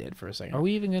 It did for a second. Are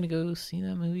we even going to go see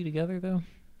that movie together, though?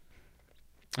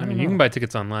 I mean, you can buy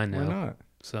tickets online Why now. not?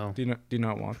 So Do you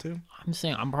not want to? I'm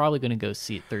saying I'm probably going to go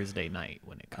see it Thursday night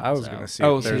when it comes out. I was going to see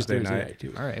Oh, it so Thursday night.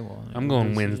 too. All right, well. I'm going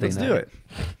we'll see. Wednesday Let's night. do it.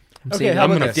 I'm Okay, seeing how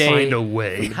I'm it about gonna this? find a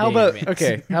way. Day How about in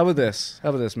okay? How about this? How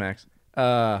about this, Max?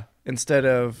 Instead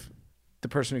of the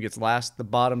person who gets last, the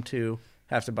bottom 2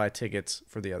 have to buy tickets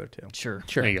for the other 2. Sure.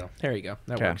 Sure. There you go. There you go.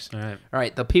 That Okay. works. All right. All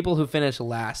right. The people who finish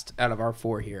last out of our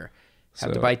 4 here have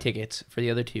to So- buy tickets for the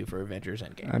other 2 for Avengers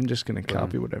Endgame. I'm just going to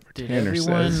copy whatever Did Tanner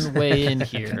everyone says. weigh in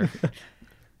here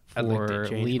I'd like to for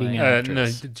change leading my- No,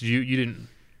 actress? did you didn't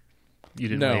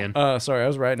weigh in. No, sorry, I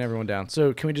was writing everyone down.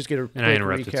 So can we just get a quick I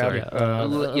interrupted, recap? sorry.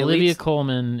 Olivia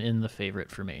Colman in The Favorite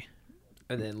for me.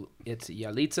 And then it's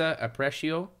Yalitza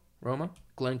Aparicio, Roma,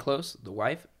 Glenn Close, The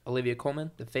Wife, Olivia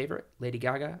Colman, The Favorite, Lady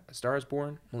Gaga, A Star Is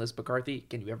Born, Melissa McCarthy,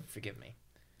 Can You Ever Forgive Me?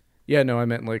 Yeah, no, I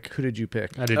meant like who did you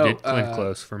pick? I did Oh, get Glenn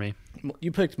Close for me.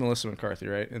 You picked Melissa McCarthy,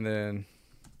 right? And then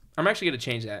I'm actually going to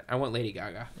change that. I want Lady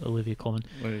Gaga. Olivia Colman.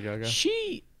 Lady Gaga.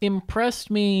 She impressed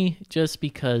me just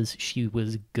because she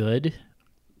was good.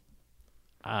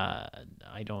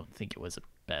 I don't think it was a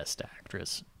best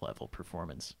actress level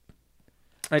performance.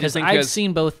 I just Because think I've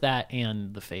seen both that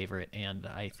and The Favorite, and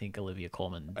I think Olivia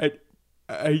Colman.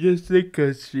 I just think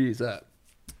because she's a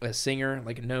singer,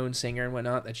 like a known singer and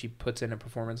whatnot, that she puts in a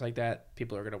performance like that,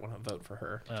 people are going to want to vote for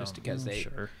her just because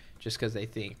they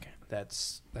think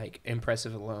that's like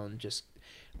impressive alone. Just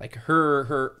like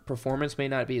her performance may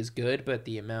not be as good, but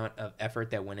the amount of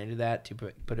effort that went into that to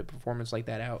put a performance like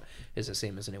that out is the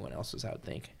same as anyone else's, I would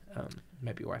think.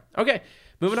 Might be why. Okay,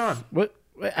 moving on. What?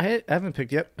 Wait, I haven't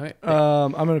picked yet. Okay,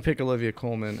 I'm going to pick Olivia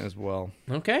Colman as well.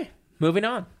 okay, moving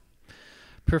on.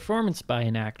 Performance by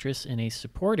an actress in a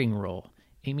supporting role.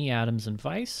 Amy Adams in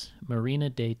Vice, Marina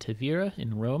de Tavira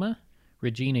in Roma,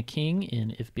 Regina King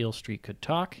in If Beale Street Could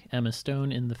Talk, Emma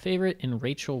Stone in The Favorite, and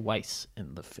Rachel Weisz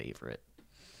in The Favorite.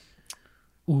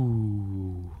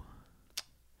 Ooh.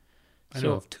 I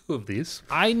know of 2 of these.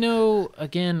 I know,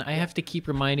 again, I have to keep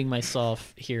reminding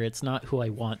myself here, it's not who I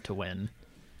want to win.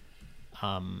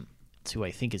 It's who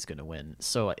I think is going to win.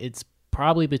 So it's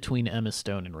probably between Emma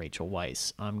Stone and Rachel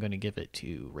Weisz. I'm going to give it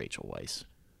to Rachel Weisz.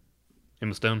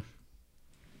 Emma Stone.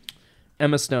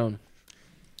 Emma Stone.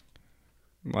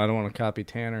 I don't want to copy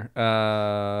Tanner.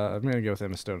 I'm going to go with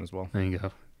Emma Stone as well. There you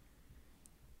go.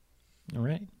 All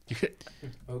right.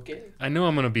 Okay. I know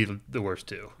I'm going to be the worst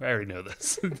too. I already know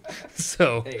this.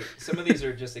 So Hey, some of these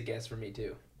are just a guess for me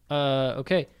too.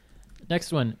 Okay.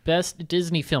 Next one. Best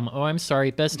Disney film. Oh, I'm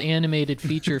sorry. Best animated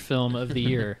feature film of the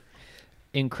year.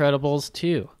 Incredibles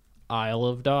 2. Isle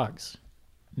of Dogs.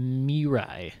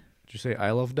 Mirai. Did you say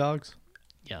I love dogs?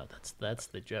 Yeah, that's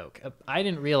the joke. I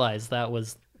didn't realize that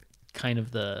was kind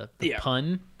of the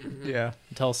pun Yeah.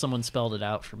 until someone spelled it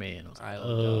out for me, and I was like, Isle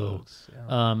of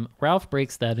Dogs, Ralph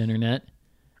Breaks That Internet.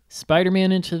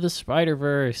 Spider-Man Into the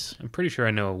Spider-Verse. I'm pretty sure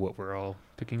I know what we're all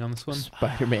picking on this one.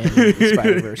 Spider-Man and the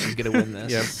Spider-Verse is going to win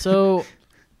this. Yep. So,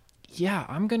 yeah,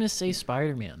 I'm going to say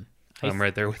Spider-Man. I'm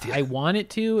right there with you. I want it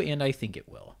to, and I think it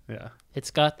will. Yeah.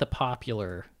 It's got the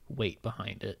popular weight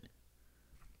behind it.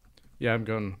 Yeah, I'm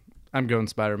going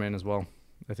Spider-Man as well.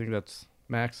 I think that's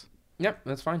Max. Yep,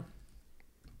 that's fine.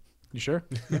 You sure?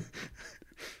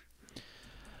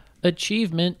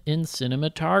 Achievement in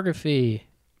cinematography.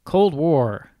 Cold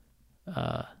War,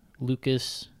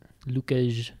 Lucas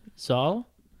Zoll.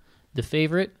 The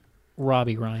Favorite,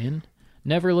 Robbie Ryan.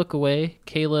 Never Look Away,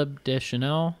 Caleb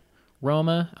Deschanel.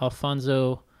 Roma,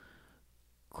 Alfonso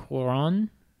Cuarón.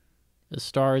 A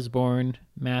Star is Born,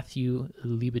 Matthew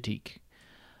Libatique.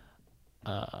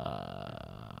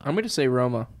 I'm going to say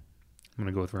Roma. I'm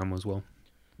gonna go with Roma as well.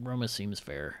 Roma seems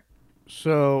fair.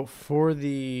 So for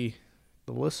the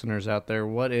listeners out there,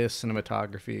 what is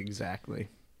cinematography exactly?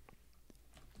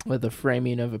 With the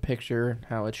framing of a picture,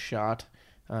 how it's shot,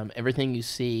 everything you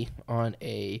see in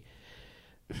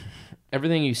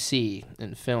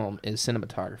film is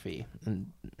cinematography,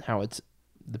 and how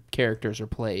the characters are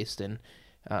placed, and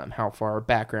how far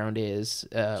background is.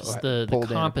 Just the pulled in, pulled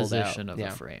composition out. of Yeah.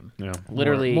 the frame. Yeah.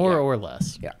 Literally, more yeah. or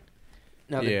less. Yeah.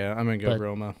 Now the- Yeah, I'm gonna go but-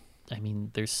 Roma. I mean,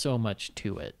 there's so much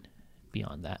to it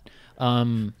beyond that.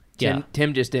 Tim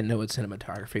just didn't know what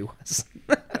cinematography was.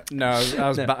 No,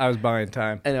 I was buying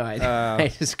time. I know. I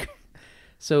just.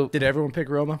 So Did everyone pick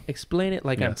Roma? explain it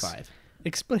like Yes. I'm 5.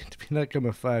 Explain to me like I'm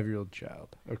a 5-year-old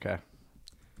child. Okay.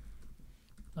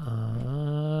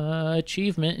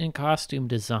 Achievement in costume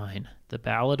design. The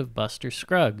Ballad of Buster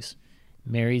Scruggs.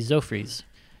 Mary Zophres.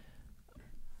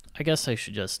 I guess I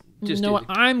should just do know what?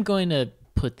 I'm going to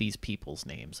put these people's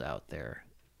names out there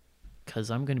because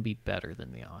I'm going to be better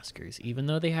than the Oscars. Even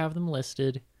though they have them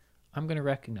listed, I'm going to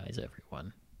recognize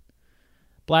everyone.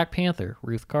 Black Panther,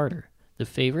 Ruth Carter. The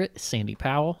Favorite, Sandy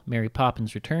Powell. Mary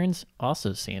Poppins Returns,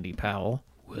 also Sandy Powell.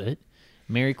 What?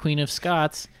 Mary Queen of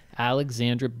Scots,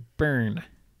 Alexandra Byrne.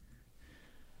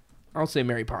 I'll say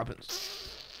Mary Poppins.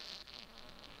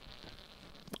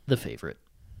 The Favorite.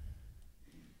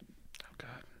 Oh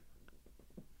God.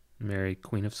 Mary,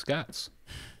 Queen of Scots.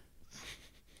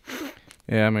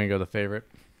 Yeah, I'm gonna go The Favorite.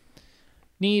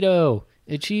 Neato.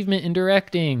 Achievement in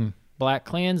directing. Black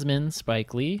Klansman,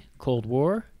 Spike Lee. Cold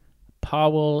War,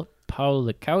 Paweł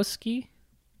Pawlikowski.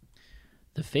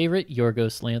 The Favorite,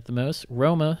 Yorgos Lanthimos.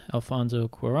 Roma, Alfonso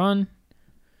Cuarón.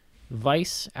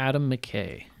 Vice, Adam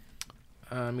McKay.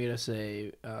 I'm going to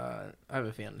say, I have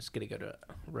a feeling it's going to go to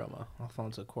Roma,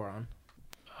 Alfonso Cuarón.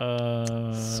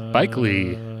 Spike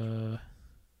Lee. Oh,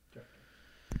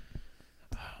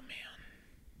 man.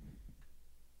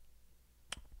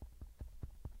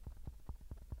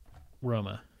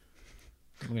 Roma.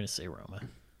 I'm going to say Roma.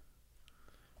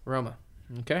 Roma.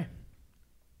 Okay.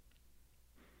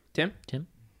 Tim? Tim?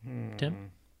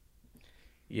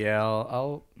 Yeah,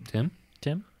 I'll Tim?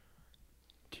 Tim?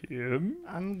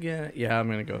 I'm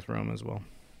gonna go with Roma as well.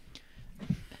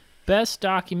 Best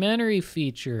documentary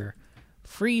feature.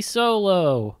 Free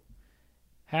Solo.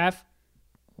 Hale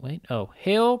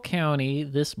County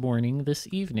this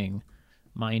evening.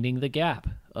 Minding the Gap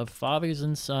of Fathers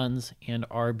and Sons and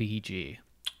RBG.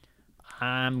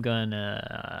 I'm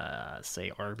gonna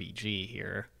say RBG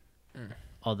here.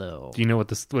 Although Do you know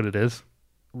what it is?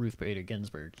 Ruth Bader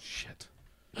Ginsburg. Shit.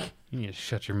 You need to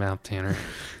shut your mouth, Tanner.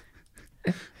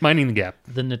 Minding the Gap.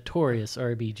 The notorious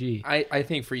RBG. I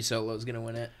think Free Solo is going to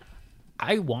win it.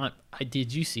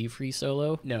 Did you see Free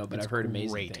Solo? No, but It's I've heard amazing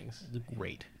great. things.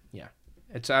 Great. Yeah.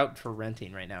 It's out for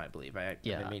renting right now, I believe. I've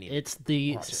been meaning to It's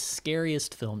the watch it.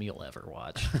 scariest film you'll ever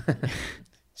watch.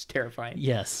 It's terrifying.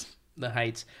 Yes. The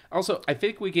heights. Also, I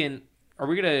think we can. Are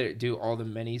we gonna do all the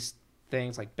many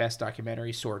things like best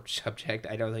documentary, short subject?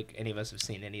 I don't think any of us have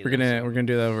seen any of We're those. gonna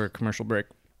do that over a commercial break.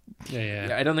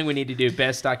 Yeah, I don't think we need to do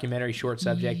best documentary, short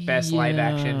subject, best live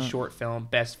action, Yeah. short film,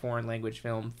 best foreign language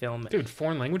film. Dude,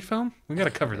 foreign language film? We got to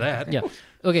cover that. Yeah.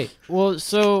 Okay. Well,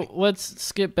 so let's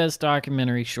skip best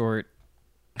documentary short.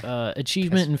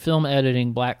 Achievement in film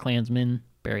editing: Black Klansman,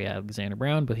 Barry Alexander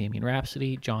Brown, Bohemian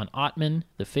Rhapsody, John Ottman,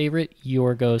 The Favorite,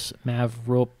 Yorgos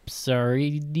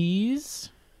Mavropsaridis.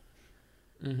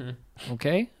 Mm-hmm.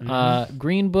 Okay.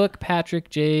 Green Book, Patrick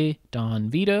J. Don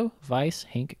Vito, Vice,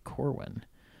 Hank Corwin.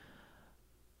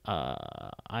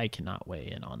 I cannot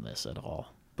weigh in on this at all.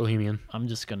 Bohemian. I'm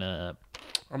just gonna,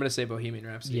 I'm gonna say Bohemian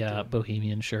Rhapsody. yeah, too.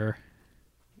 Bohemian, sure.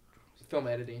 Film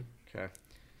editing. Okay.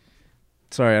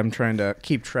 Sorry, I'm trying to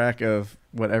keep track of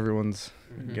what everyone's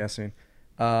guessing.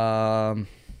 I'm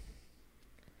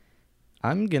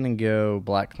gonna go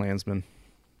Black Klansman.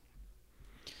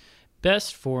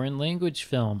 Best foreign language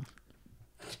film: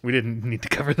 We didn't need to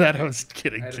cover that. I was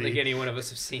kidding. I don't think any one of us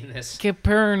have seen this.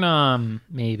 Capernaum,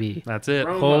 maybe. That's it.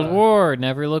 Roma. Cold War,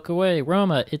 Never Look Away.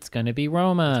 Roma, it's gonna be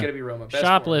Roma. It's gonna be Roma. Best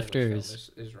Shoplifters. foreign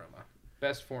language film is Roma.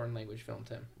 Best foreign language film,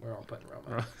 Tim. We're all putting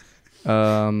Roma.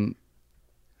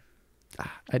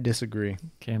 I disagree.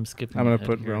 Okay, I'm skipping. I'm gonna ahead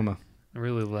put here. Roma. I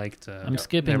really liked. I'm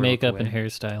skipping Never Look makeup Away. and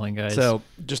hairstyling, guys. So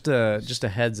just a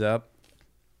heads up,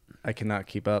 I cannot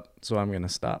keep up, so I'm gonna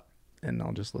stop. and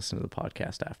I'll just listen to the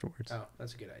podcast afterwards. Oh,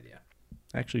 that's a good idea.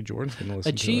 Actually, Jordan's going to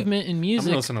listen Achievement in I'm music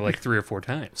gonna listen to like 3 or 4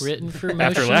 times written for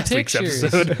after motion last week's pictures.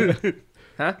 episode.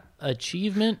 Huh?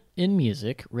 Achievement in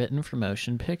music written for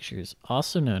motion pictures,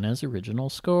 also known as original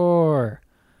score.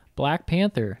 Black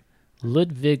Panther,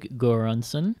 Ludwig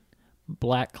Göransson.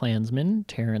 Black Klansman,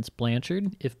 Terrence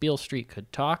Blanchard. If Beale Street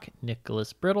Could Talk,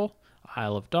 Nicholas Brittle.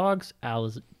 Isle of Dogs,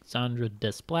 Alexandra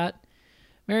Desplat.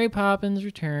 Mary Poppins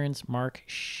Returns, Mark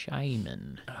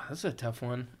Scheinman. Oh, that's a tough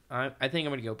one. I think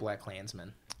I'm going to go Black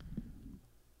Klansman.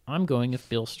 I'm going If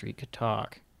Beale Street Could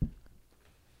Talk.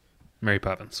 Mary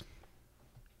Poppins.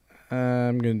 to.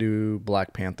 I'm going to do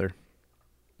Black Panther.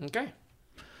 Okay.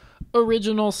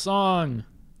 Original song,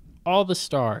 All the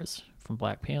Stars from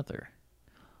Black Panther.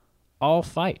 All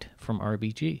Fight from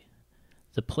RBG.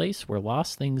 The Place Where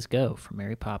Lost Things Go from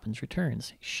Mary Poppins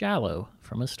Returns. Shallow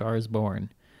from A Star Is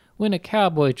Born. When a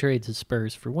Cowboy Trades His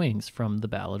Spurs for Wings from The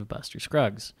Ballad of Buster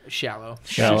Scruggs. Shallow.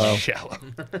 Shallow. Shallow.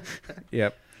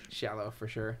 Yep. Shallow for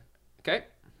sure. Okay.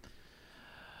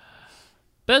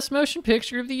 Best Motion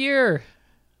Picture of the Year.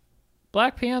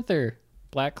 Black Panther.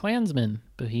 Black Klansman.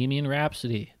 Bohemian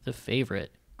Rhapsody. The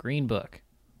Favorite. Green Book.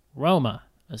 Roma.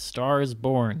 A Star Is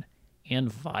Born. And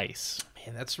Vice.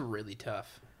 Man, that's really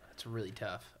tough. That's really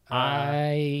tough.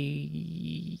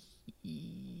 A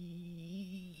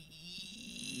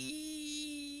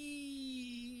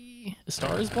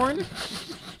Star Is Born?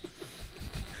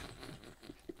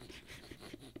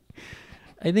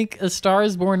 I think A Star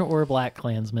Is Born or Black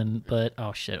Klansman, but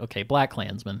oh shit. Okay, Black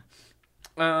Klansman.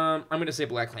 I'm going to say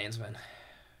Black Klansman. I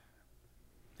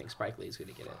think Spike Lee's going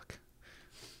to get it.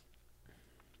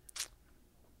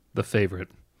 The Favorite.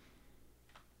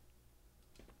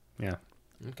 Yeah.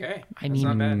 Okay. I That's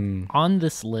not bad. mean, on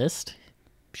this list,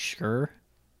 sure,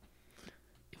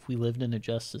 if we lived in a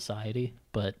just society,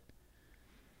 but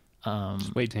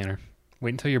Just wait, Tanner.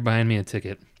 Wait until you're buying me a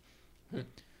ticket. All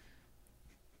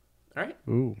right.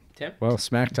 Ooh. Tim? Well,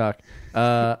 smack talk.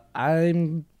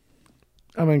 I'm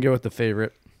going to go with The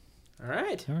Favorite. All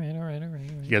right. all right.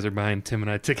 You guys are buying Tim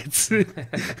and I tickets.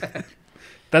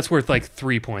 That's worth like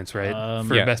 3 points, right?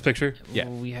 For Yeah. Best Picture? Yeah.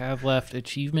 Well, we have left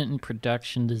achievement in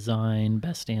production design,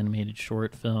 best animated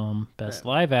short film, best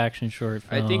live action short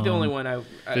film. I think the only one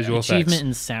Visual achievement effects.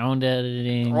 in sound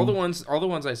editing. all the ones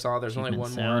I saw. There's only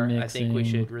one Achievement more. sound I think we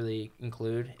mixing. should really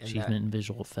include. In achievement in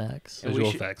visual effects. And we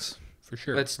Visual should- effects. For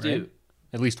sure. Let's right? do.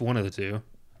 At least one of the two.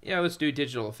 Yeah, let's do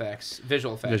digital effects,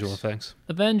 visual effects. Visual effects.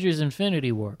 Avengers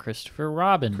Infinity War, Christopher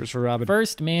Robin. Christopher Robin.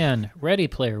 First Man, Ready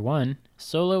Player One,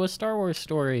 Solo, A Star Wars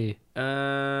Story,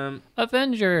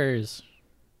 Avengers.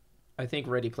 I think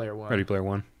Ready Player One. Ready Player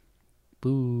One.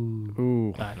 Boo.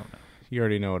 Ooh. I don't know. You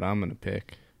already know what I'm going to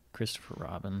pick. Christopher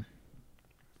Robin.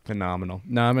 Phenomenal.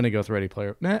 No, I'm going to go with Ready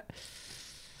Player. Nah.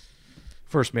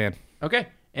 First Man. Okay,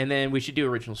 and then we should do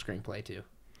original screenplay too.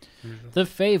 The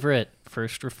Favorite,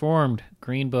 First Reformed,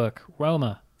 Green Book,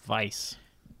 Roma, Vice.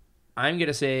 I'm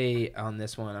gonna say on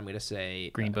this one. I'm gonna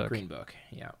say Green Book. Green Book.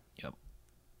 Yeah. Yep.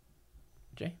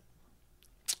 Jay.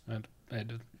 I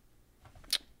did.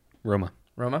 Roma.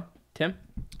 Roma. Tim.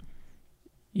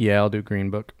 Yeah, I'll do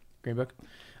Green Book. Green Book.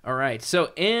 All right.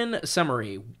 So in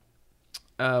summary,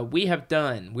 we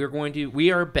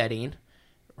are betting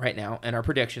right now, and our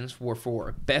predictions were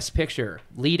for Best Picture,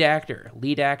 Lead Actor,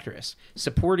 Lead Actress,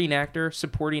 Supporting Actor,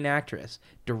 Supporting Actress,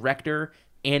 Director,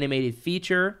 Animated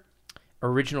Feature,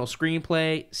 Original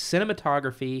Screenplay,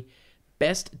 Cinematography,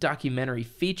 Best Documentary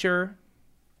Feature,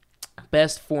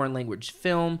 Best Foreign Language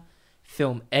Film,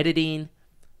 Film Editing,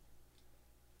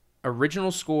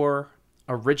 Original Score,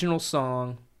 Original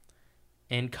Song,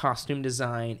 and Costume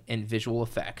Design and Visual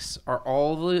Effects are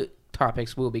all the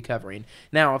topics we'll be covering.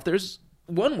 Now, if there's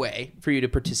one way for you to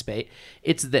participate,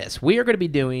 it's this. We are going to be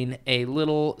doing a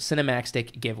little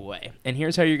Cinemaxtic giveaway, and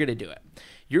here's how you're going to do it.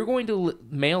 You're going to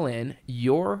mail in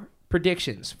your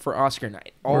predictions for Oscar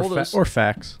night. Or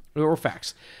facts. Or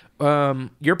facts.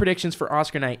 Your predictions for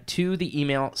Oscar night to the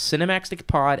email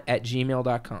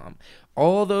cinemaxticpod@gmail.com.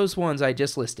 All those ones I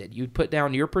just listed, you put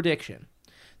down your prediction.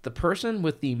 The person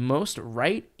with the most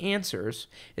right answers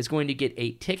is going to get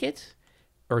a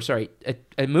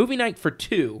movie night for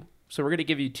two. So we're going to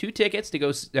give you 2 tickets to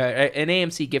go, an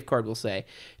AMC gift card, we'll say,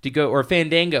 to go, or a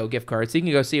Fandango gift card, so you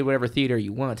can go see whatever theater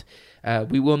you want.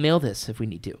 We will mail this if we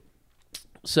need to.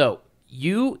 So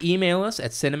you email us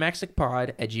at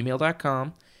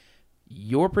cinemaxticpod@gmail.com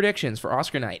your predictions for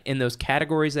Oscar night in those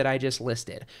categories that I just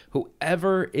listed.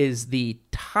 Whoever is the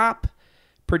top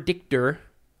predictor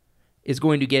is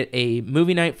going to get a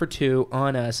movie night for 2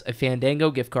 on us, a Fandango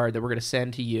gift card that we're going to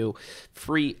send to you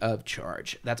free of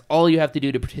charge. That's all you have to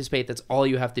do to participate. That's all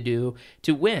you have to do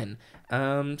to win.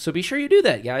 So be sure you do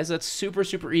that, guys. That's super,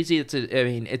 super easy. It's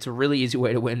a really easy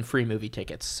way to win free movie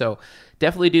tickets. So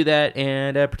definitely do that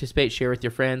and participate. Share with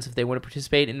your friends if they want to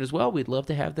participate. And as well, we'd love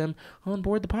to have them on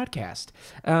board the podcast.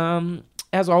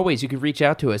 As always, you can reach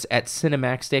out to us at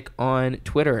Cinemaxtic on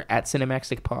Twitter, at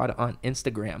CinemaxticPod on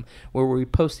Instagram, where we're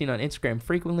posting on Instagram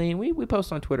frequently, and we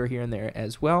post on Twitter here and there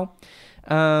as well.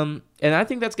 And I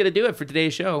think that's going to do it for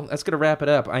today's show. That's going to wrap it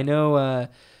up. I know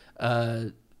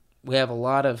we have a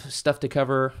lot of stuff to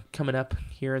cover coming up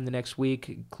here in the next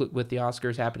week with the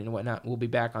Oscars happening and whatnot. We'll be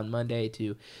back on Monday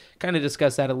to kind of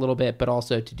discuss that a little bit, but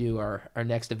also to do our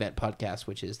next event podcast,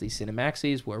 which is the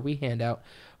Cinemaxies, where we hand out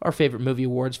our favorite movie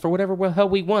awards for whatever hell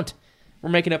we want.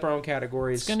 We're making up our own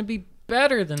categories. It's going to be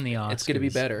better than the Oscars. It's going to be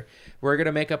better. We're going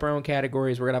to make up our own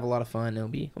categories. We're going to have a lot of fun. It'll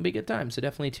be a good time. So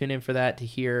definitely tune in for that to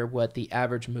hear what the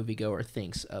average moviegoer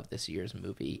thinks of this year's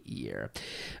movie year.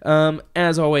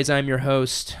 As always, I'm your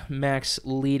host, Max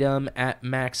Leadham, at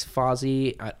Max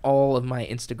Fozzie, at all of my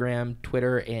Instagram,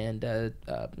 Twitter, and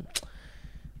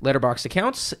Letterboxd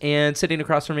accounts. And sitting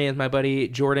across from me is my buddy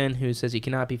Jordan, who says he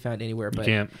cannot be found anywhere.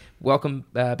 But welcome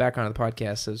back onto the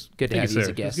podcast. It was good to have you as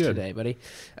a guest today, buddy.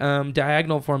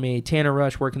 Diagonal for me, Tanner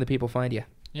Rush. Where can the people find you?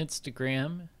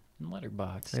 Instagram and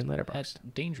Letterboxd.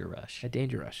 At Danger Rush. At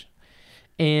Danger Rush.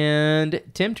 And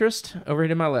Tim Trist over here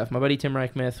to my left, my buddy Tim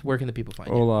Reichmuth. Where can the people find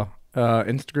you? Hola.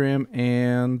 Instagram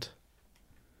and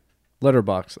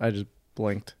Letterboxd. I just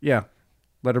blinked. Yeah.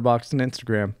 Letterboxd and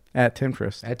Instagram at Tim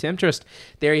Trist. At Tim Trist.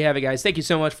 There you have it, guys. Thank you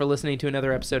so much for listening to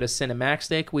another episode of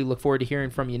Cinemaxtic. We look forward to hearing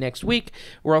from you next week.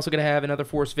 We're also going to have another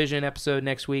Force Vision episode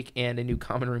next week and a new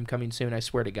Common Room coming soon. I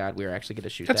swear to God, we're actually going to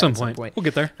shoot that at some point. We'll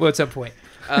get there. Well, at some point.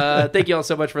 Thank you all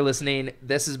so much for listening.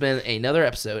 This has been another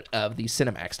episode of the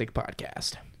Cinemaxtic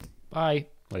Podcast. Bye.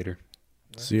 Later.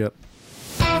 See ya.